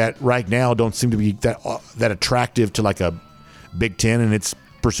right now don't seem to be that attractive to like a Big Ten and its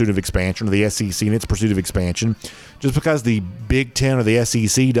pursuit of expansion, or the SEC and its pursuit of expansion. Just because the Big Ten or the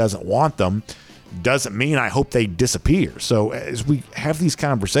SEC doesn't want them doesn't mean I hope they disappear. So as we have these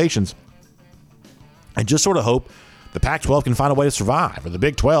conversations, I just sort of hope the Pac-12 can find a way to survive, or the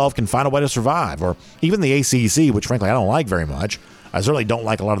Big 12 can find a way to survive, or even the ACC, which frankly I don't like very much. I certainly don't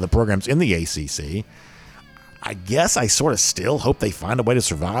like a lot of the programs in the ACC. I guess I sort of still hope they find a way to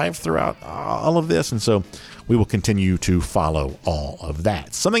survive throughout all of this, and so we will continue to follow all of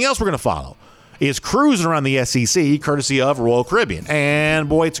that. Something else we're going to follow is cruising around the SEC, courtesy of Royal Caribbean. And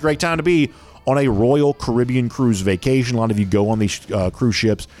boy, it's a great time to be on a Royal Caribbean cruise vacation. A lot of you go on these cruise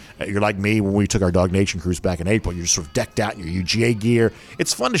ships. You're like me when we took our Dog Nation cruise back in April. You're sort of decked out in your UGA gear.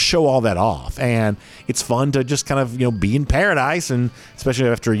 It's fun to show all that off, and it's fun to just kind of be in paradise, and especially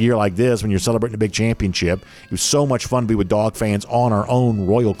after a year like this when you're celebrating a big championship. It was so much fun to be with dog fans on our own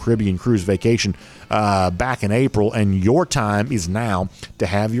Royal Caribbean cruise vacation back in April, and your time is now to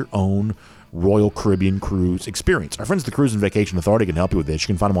have your own Royal Caribbean Cruise Experience. Our friends at the Cruise and Vacation Authority can help you with this. You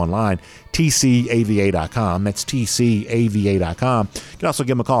can find them online, tcava.com. That's tcava.com. You can also give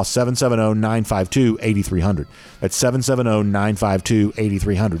them a call, 770-952-8300. That's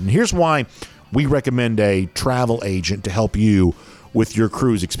 770-952-8300. And here's why we recommend a travel agent to help you with your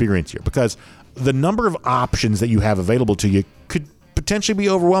cruise experience here, because the number of options that you have available to you could potentially be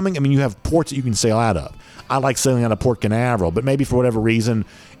overwhelming. I mean, you have ports that you can sail out of. I like sailing out of Port Canaveral, but maybe for whatever reason,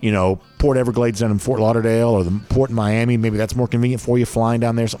 Port Everglades down in Fort Lauderdale or the port in Miami, maybe that's more convenient for you flying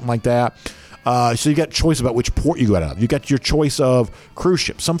down there, something like that. So you got choice about which port you go out of. You got your choice of cruise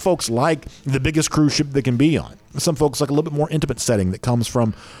ship. Some folks like the biggest cruise ship they can be on. Some folks like a little bit more intimate setting that comes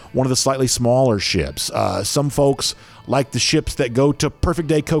from one of the slightly smaller ships. Some folks like the ships that go to Perfect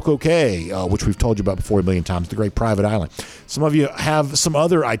Day Coco Cay, which we've told you about before a million times, the great private island. Some of you have some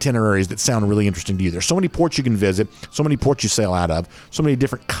other itineraries that sound really interesting to you. There's so many ports you can visit, so many ports you sail out of, so many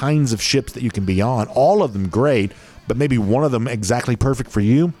different kinds of ships that you can be on, all of them great, but maybe one of them exactly perfect for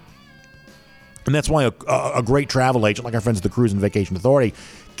you. And that's why a great travel agent like our friends at the Cruise and Vacation Authority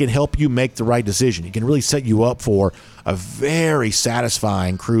can help you make the right decision. It can really set you up for a very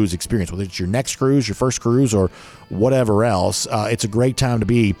satisfying cruise experience, whether it's your next cruise, your first cruise, or whatever else. It's a great time to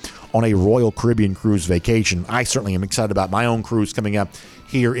be on a Royal Caribbean cruise vacation. I certainly am excited about my own cruise coming up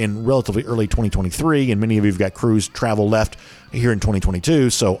here in relatively early 2023, and many of you have got cruise travel left here in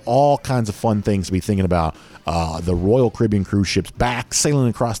 2022, so all kinds of fun things to be thinking about. The Royal Caribbean cruise ships back sailing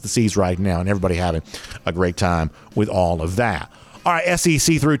across the seas right now, and everybody having a great time with all of that. All right,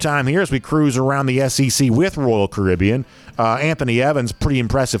 SEC through time here as we cruise around the SEC with Royal Caribbean. Anthony Evans, pretty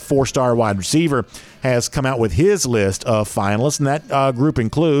impressive 4-star wide receiver, has come out with his list of finalists, and that group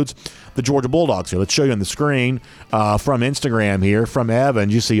includes the Georgia Bulldogs here. Let's show you on the screen from Instagram here. From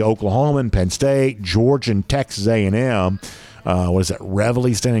Evans, you see Oklahoma, Penn State, Georgia, and Texas A&M. What is that?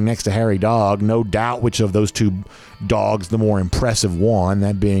 Reveille standing next to Harry Dog. No doubt which of those two dogs the more impressive one,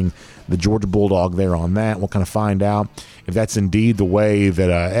 that being the Georgia Bulldog there on that. We'll kind of find out if that's indeed the way that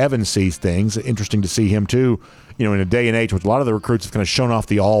Evans sees things. Interesting to see him, too, in a day and age which a lot of the recruits have kind of shown off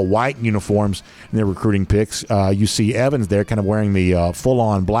the all-white uniforms in their recruiting picks. You see Evans there kind of wearing the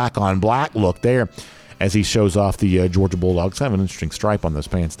full-on black-on-black look there as he shows off the Georgia Bulldogs. Kind of an interesting stripe on those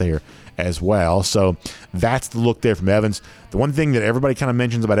pants there as well. So that's the look there from Evans. The one thing that everybody kind of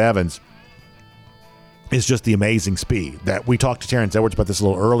mentions about Evans is just the amazing speed. That we talked to Terrence Edwards about this a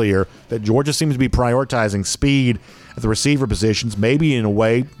little earlier, that Georgia seems to be prioritizing speed at the receiver positions, maybe in a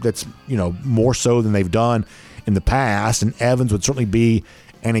way that's, more so than they've done in the past, and Evans would certainly be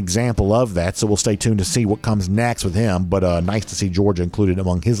an example of that. So we'll stay tuned to see what comes next with him, but nice to see Georgia included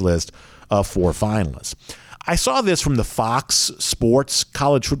among his list of 4 finalists. I saw this from the Fox Sports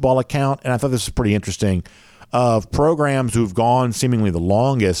college football account, and I thought this was pretty interesting, of programs who've gone seemingly the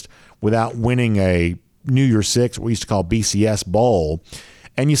longest without winning a New Year's Six, what we used to call BCS Bowl.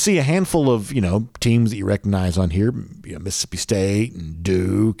 And you see a handful of, teams that you recognize on here, Mississippi State and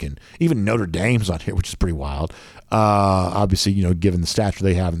Duke and even Notre Dame's on here, which is pretty wild. Obviously, given the stature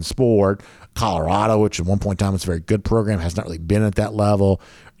they have in the sport. Colorado, which at one point in time was a very good program, has not really been at that level.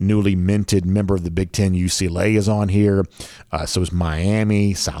 Newly minted member of the Big Ten, UCLA, is on here. So is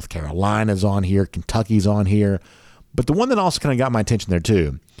Miami. South Carolina's on here. Kentucky's on here. But the one that also kind of got my attention there,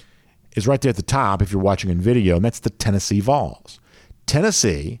 too, is right there at the top, if you're watching in video, and that's the Tennessee Vols.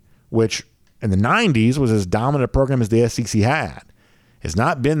 Tennessee, which in the 90s was as dominant a program as the SEC had, has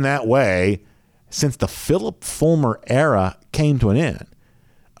not been that way since the Philip Fulmer era came to an end.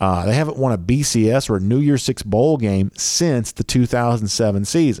 They haven't won a BCS or a New Year's Six bowl game since the 2007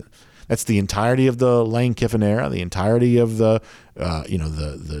 season. That's the entirety of the Lane Kiffin era, the entirety of the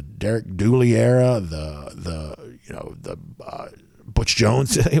Derek Dooley era, the Butch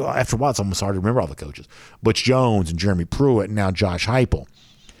Jones. After a while, it's almost hard to remember all the coaches. Butch Jones and Jeremy Pruitt, and now Josh Heupel.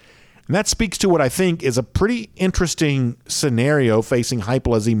 And that speaks to what I think is a pretty interesting scenario facing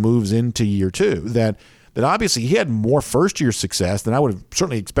Heupel as he moves into year 2. That obviously he had more first-year success than I would have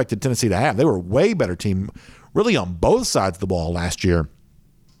certainly expected Tennessee to have. They were a way better team, really on both sides of the ball last year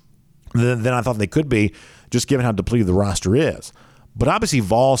than I thought they could be, just given how depleted the roster is. But obviously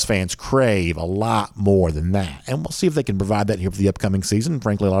Vols fans crave a lot more than that, and we'll see if they can provide that here for the upcoming season.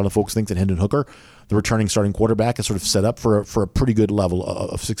 Frankly, a lot of folks think that Hendon Hooker, the returning starting quarterback, is sort of set up for a pretty good level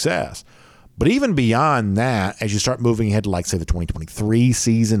of success. But even beyond that, as you start moving ahead to, like, say, the 2023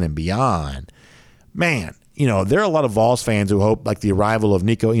 season and beyond, man, there are a lot of Vols fans who hope, like, the arrival of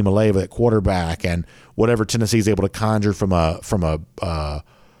Nico Imaleva at quarterback and whatever Tennessee is able to conjure from a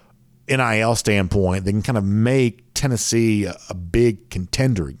NIL standpoint, they can kind of make Tennessee a big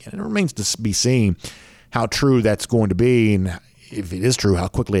contender again. It remains to be seen how true that's going to be and if it is true, how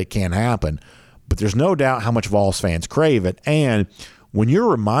quickly it can happen. But there's no doubt how much Vols fans crave it. And when you're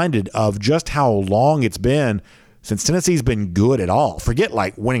reminded of just how long it's been since Tennessee's been good at all, forget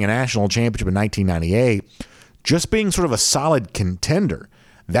like winning a national championship in 1998, just being sort of a solid contender.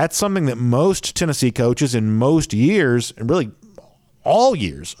 That's something that most Tennessee coaches in most years, and really all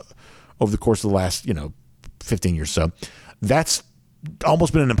years over the course of the last, 15 years or so, that's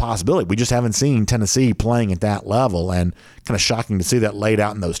almost been an impossibility. We just haven't seen Tennessee playing at that level, and kind of shocking to see that laid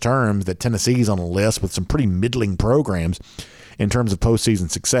out in those terms, that Tennessee's on a list with some pretty middling programs in terms of postseason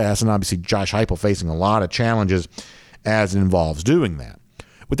success, and obviously Josh Heupel facing a lot of challenges as it involves doing that.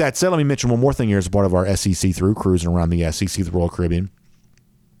 With that said, let me mention one more thing here as part of our SEC through cruising around the SEC, the Royal Caribbean.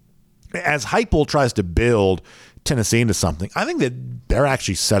 As Heupel tries to build Tennessee into something, I think that they're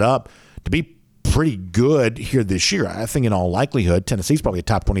actually set up to be pretty good here this year. I think in all likelihood, Tennessee's probably a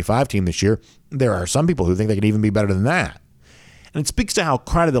top 25 team this year. There are some people who think they could even be better than that. And it speaks to how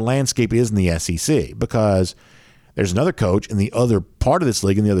crowded the landscape is in the SEC, because there's another coach in the other part of this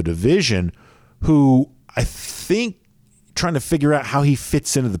league, in the other division, who I think trying to figure out how he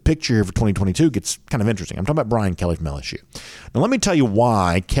fits into the picture here for 2022 gets kind of interesting. I'm talking about Brian Kelly from LSU. Now, let me tell you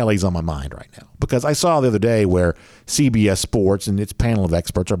why Kelly's on my mind right now, because I saw the other day where CBS Sports and its panel of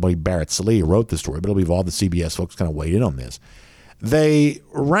experts, our buddy Barrett Salih wrote the story, but it'll be all the CBS folks kind of weighed in on this. They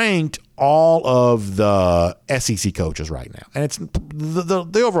ranked all of the SEC coaches right now, and it's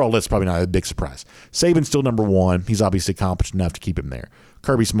the overall list is probably not a big surprise. Saban's still number one. He's obviously competent enough to keep him there.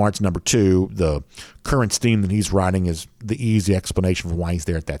 Kirby Smart's number two. The current steam that he's riding is the easy explanation for why he's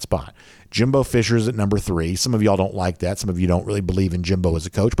there at that spot. Jimbo Fisher's at number three. Some of y'all don't like that. Some of you don't really believe in Jimbo as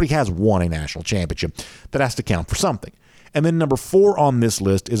a coach, but he has won a national championship. That has to count for something. And then number four on this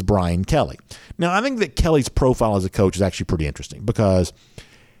list is Brian Kelly. Now, I think that Kelly's profile as a coach is actually pretty interesting, because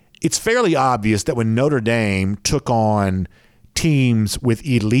it's fairly obvious that when Notre Dame took on teams with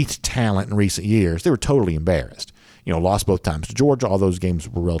elite talent in recent years, they were totally embarrassed. Lost both times to Georgia. All those games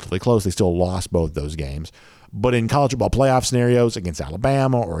were relatively close. They still lost both those games. But in college football playoff scenarios against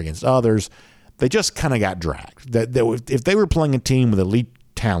Alabama or against others, they just kind of got dragged. That if they were playing a team with elite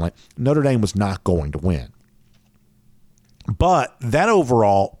talent, Notre Dame was not going to win. But that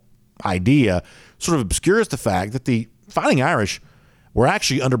overall idea sort of obscures the fact that the Fighting Irish were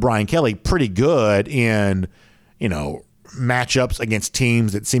actually, under Brian Kelly, pretty good in, matchups against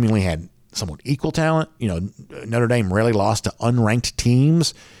teams that seemingly had somewhat equal talent. Notre Dame rarely lost to unranked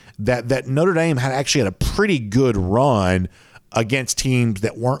teams. That Notre Dame had a pretty good run against teams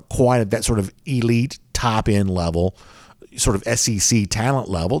that weren't quite at that sort of elite top end level, sort of SEC talent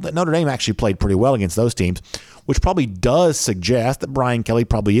level. That Notre Dame actually played pretty well against those teams, which probably does suggest that Brian Kelly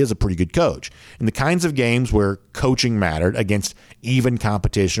probably is a pretty good coach. In the kinds of games where coaching mattered against even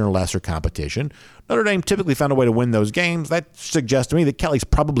competition or lesser competition, Notre Dame typically found a way to win those games. That suggests to me that Kelly's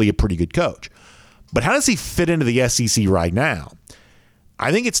probably a pretty good coach. But how does he fit into the SEC right now?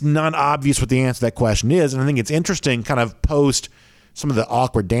 I think it's not obvious what the answer to that question is, and I think it's interesting kind of post some of the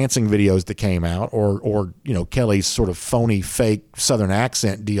awkward dancing videos that came out, or Kelly's sort of phony, fake Southern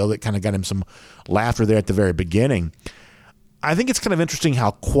accent deal that kind of got him some laughter there at the very beginning. I think it's kind of interesting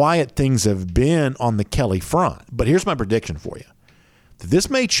how quiet things have been on the Kelly front. But here's my prediction for you. This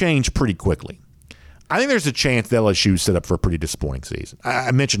may change pretty quickly. I think there's a chance that LSU's set up for a pretty disappointing season.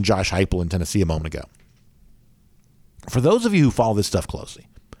 I mentioned Josh Heupel in Tennessee a moment ago. For those of you who follow this stuff closely,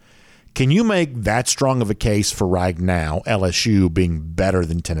 can you make that strong of a case for right now LSU being better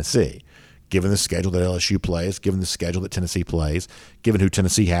than Tennessee, given the schedule that LSU plays, given the schedule that Tennessee plays, given who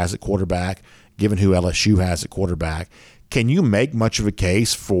Tennessee has at quarterback, given who LSU has at quarterback? Can you make much of a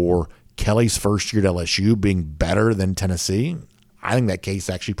case for Kelly's first year at LSU being better than Tennessee? I think that case is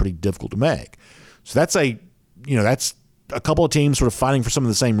actually pretty difficult to make. So that's a couple of teams sort of fighting for some of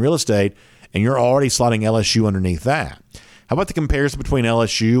the same real estate, and you're already slotting LSU underneath that. How about the comparison between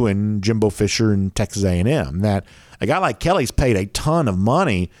LSU and Jimbo Fisher and Texas A&M? That a guy like Kelly's paid a ton of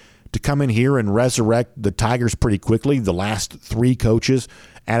money to come in here and resurrect the Tigers pretty quickly. The last three coaches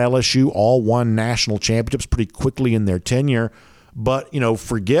at LSU all won national championships pretty quickly in their tenure. But,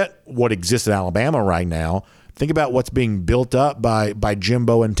 forget what exists at Alabama right now. Think about what's being built up by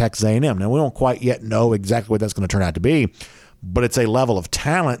Jimbo and Texas A&M. Now, we don't quite yet know exactly what that's going to turn out to be, but it's a level of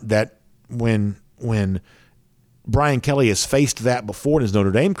talent that when Brian Kelly has faced that before in his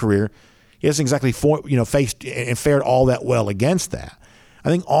Notre Dame career, he hasn't exactly faced and fared all that well against that. I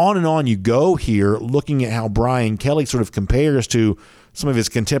think on and on you go here, looking at how Brian Kelly sort of compares to some of his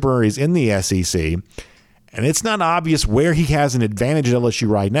contemporaries in the SEC, and it's not obvious where he has an advantage at LSU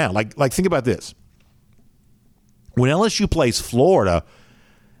right now. Like think about this. When LSU plays Florida,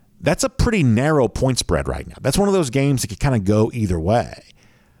 That's a pretty narrow point spread right now. That's one of those games that could kind of go either way.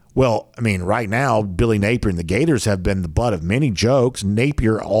 Well, I mean, right now, Billy Napier and the Gators have been the butt of many jokes.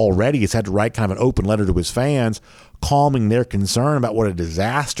 Napier already has had to write kind of an open letter to his fans, calming their concern about what a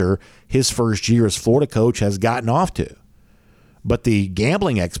disaster his first year as Florida coach has gotten off to. But the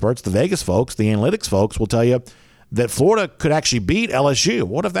gambling experts, the Vegas folks, the analytics folks will tell you that Florida could actually beat LSU.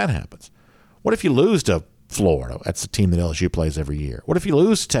 What if that happens? What if you lose to Florida? That's the team that LSU plays every year. What if you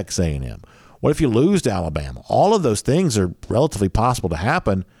lose to Texas A&M? What if you lose to Alabama? All of those things are relatively possible to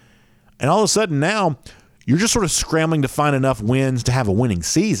happen. And all of a sudden now, you're just sort of scrambling to find enough wins to have a winning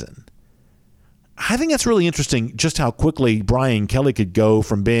season. I think that's really interesting just how quickly Brian Kelly could go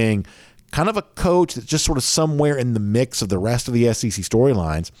from being kind of a coach that's just sort of somewhere in the mix of the rest of the SEC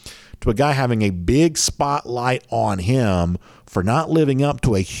storylines to a guy having a big spotlight on him for not living up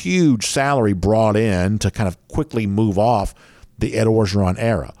to a huge salary brought in to kind of quickly move off the Ed Orgeron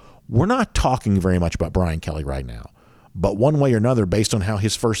era. We're not talking very much about Brian Kelly right now. But one way or another, based on how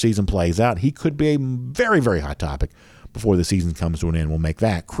his first season plays out, he could be a very, very hot topic before the season comes to an end. We'll make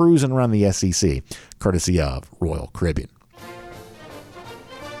that cruising around the SEC, courtesy of Royal Caribbean.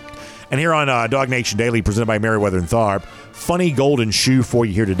 And here on Dog Nation Daily, presented by Merriweather and Tharp, funny golden shoe for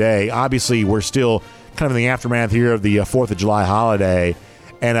you here today. Obviously, we're still kind of in the aftermath here of the 4th of July holiday.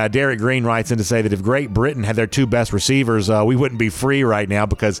 And Derek Green writes in to say that if Great Britain had their two best receivers, we wouldn't be free right now,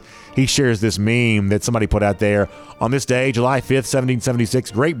 because he shares this meme that somebody put out there. On this day, July 5th,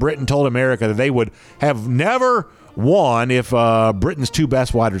 1776, Great Britain told America that they would have never won if Britain's two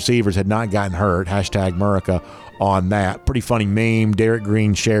best wide receivers had not gotten hurt. Hashtag America on that. Pretty funny meme. Derek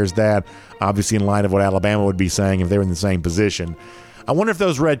Green shares that, obviously in light of what Alabama would be saying if they were in the same position. I wonder if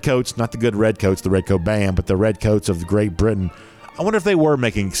those Redcoats, not the good Redcoats, the Redcoat band, but the Redcoats of Great Britain, I wonder if they were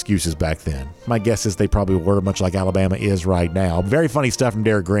making excuses back then. My guess is they probably were, much like Alabama is right now. Very funny stuff from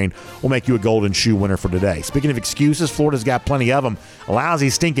Derek Green. We'll make you a golden shoe winner for today. Speaking of excuses, Florida's got plenty of them. Lousy,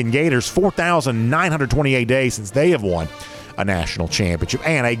 stinking Gators, 4,928 days since they have won a national championship.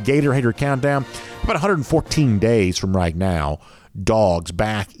 And a Gator Hater countdown, about 114 days from right now. Dogs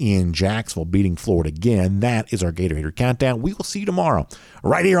back in Jacksonville beating Florida again. That is our Gator Hater countdown. We will see you tomorrow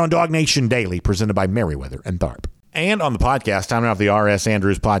right here on Dog Nation Daily, presented by Merriweather and Tharp. And on the podcast, time now for the R.S.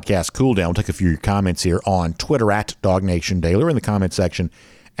 Andrews podcast cool down. We'll take a few comments here on Twitter at Dog Nation Daily, or in the comment section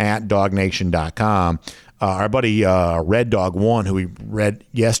at dognation.com. Our buddy Red Dog 1, who we read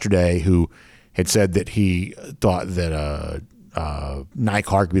yesterday, who had said that he thought that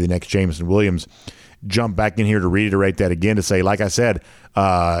Nykar could be the next Jameson Williams, jumped back in here to reiterate that again, to say, like I said,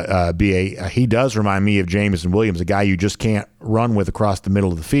 he does remind me of Jameson Williams, a guy you just can't run with across the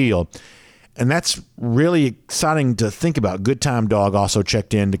middle of the field. And that's really exciting to think about. Good Time Dog also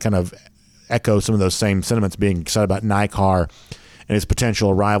checked in to kind of echo some of those same sentiments, being excited about Nykar and his potential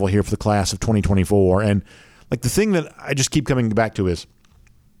arrival here for the class of 2024. And like the thing that I just keep coming back to is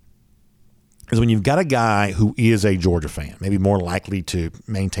when you've got a guy who is a Georgia fan, maybe more likely to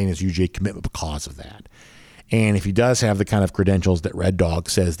maintain his UGA commitment because of that. And if he does have the kind of credentials that Red Dog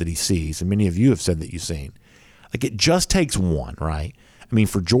says that he sees, and many of you have said that you've seen, like it just takes one, right? I mean,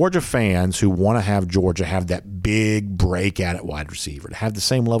 for Georgia fans who want to have Georgia have that big breakout at wide receiver, to have the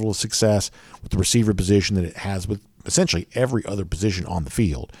same level of success with the receiver position that it has with essentially every other position on the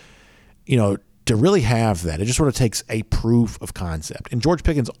field, you know, to really have that, it just sort of takes a proof of concept. And George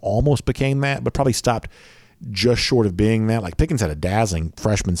Pickens almost became that, but probably stopped just short of being that. Like Pickens had a dazzling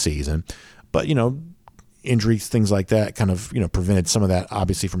freshman season, but, you know, injuries, things like that kind of, you know, prevented some of that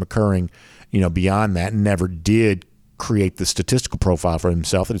obviously from occurring, you know, beyond that, and never did create the statistical profile for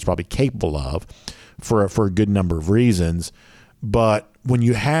himself that he's probably capable of for a good number of reasons. But when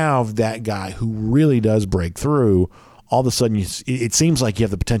you have that guy who really does break through, all of a sudden it seems like you have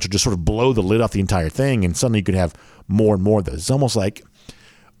the potential to just sort of blow the lid off the entire thing, and suddenly you could have more and more of those. It's almost like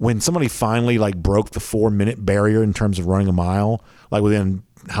when somebody finally like broke the 4-minute barrier in terms of running a mile, like within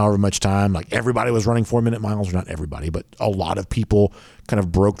however much time, like everybody was running 4-minute miles, or not everybody, but a lot of people kind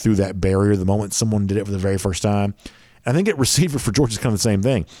of broke through that barrier the moment someone did it for the very first time. I think at receiver for Georgia is kind of the same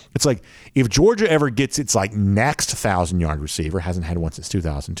thing. It's like if Georgia ever gets its like next 1,000-yard receiver, hasn't had one since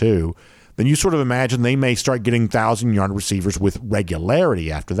 2002, then you sort of imagine they may start getting 1,000-yard receivers with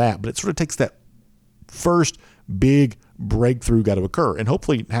regularity after that. But it sort of takes that first big breakthrough got to occur. And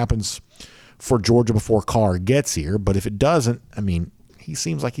hopefully it happens for Georgia before Carr gets here. But if it doesn't, I mean, he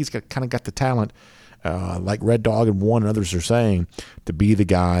seems like he's kind of got the talent, like Red Dog and One and others are saying, to be the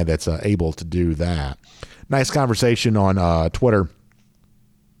guy that's able to do that. Nice conversation on Twitter.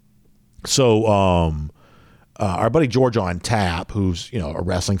 So our buddy George on Tap, who's a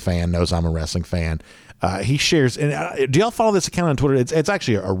wrestling fan, knows I'm a wrestling fan. He shares, and do y'all follow this account on Twitter? It's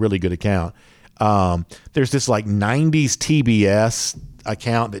actually a really good account. There's this like 90s TBS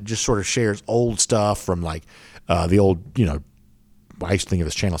account that just sort of shares old stuff from like the old, I used to think of it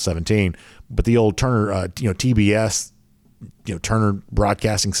as Channel 17, but the old Turner, TBS, Turner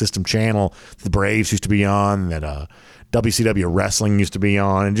Broadcasting System channel the Braves used to be on, that WCW Wrestling used to be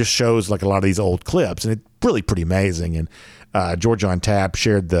on, and just shows like a lot of these old clips, and it's really pretty amazing. And George on Tap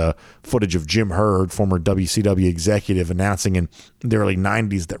shared the footage of Jim Herd, former WCW executive, announcing in the early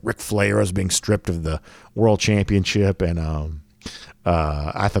 90s that Ric Flair was being stripped of the World Championship, and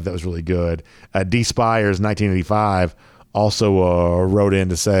I thought that was really good. D. Spires, 1985, also wrote in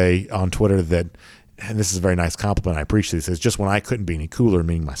to say on Twitter that, and this is a very nice compliment, I appreciate this, it's just when I couldn't be any cooler,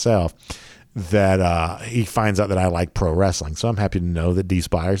 meaning myself, that he finds out that I like pro wrestling. So I'm happy to know that D.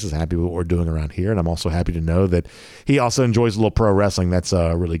 Spires is happy with what we're doing around here, and I'm also happy to know that he also enjoys a little pro wrestling. That's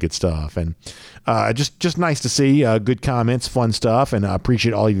really good stuff, and just nice to see good comments, fun stuff, and I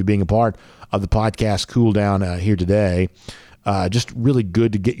appreciate all of you being a part of the podcast Cool Down here today. Just really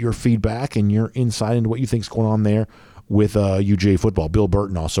good to get your feedback and your insight into what you think is going on there with UGA football. Bill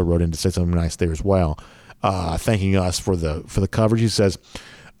Burton also wrote in to say something nice there as well, thanking us for the coverage. He says,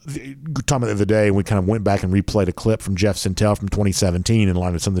 talking about the other day, we kind of went back and replayed a clip from Jeff Sentell from 2017 in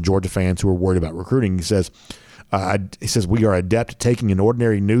line with some of the Georgia fans who were worried about recruiting. He says, we are adept at taking an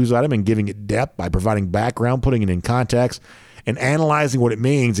ordinary news item and giving it depth by providing background, putting it in context, and analyzing what it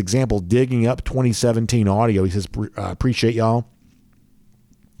means. Example, digging up 2017 audio. He says, appreciate y'all.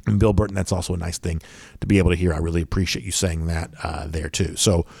 And Bill Burton, that's also a nice thing to be able to hear. I really appreciate you saying that there too.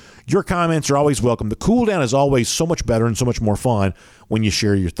 So your comments are always welcome. The Cool Down is always so much better and so much more fun when you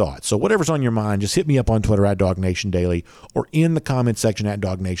share your thoughts. So whatever's on your mind, just hit me up on Twitter at DogNationDaily or in the comments section at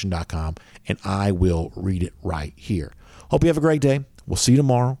DogNation.com, and I will read it right here. Hope you have a great day. We'll see you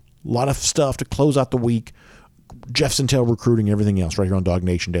tomorrow. A lot of stuff to close out the week. Jeff Sentell recruiting and everything else right here on Dog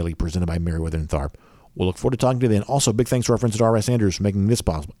Nation Daily, presented by Merriweather and Tharp. We'll look forward to talking to you then. Also, big thanks to our friends at R.S. Andrews for making this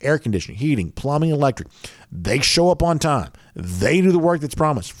possible. Air conditioning, heating, plumbing, electric. They show up on time. They do the work that's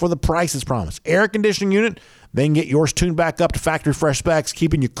promised for the price that's promised. Air conditioning unit, they can get yours tuned back up to factory fresh specs,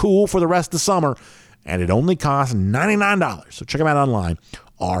 keeping you cool for the rest of the summer. And it only costs $99. So check them out online,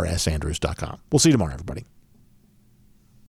 rsandrews.com. We'll see you tomorrow, everybody.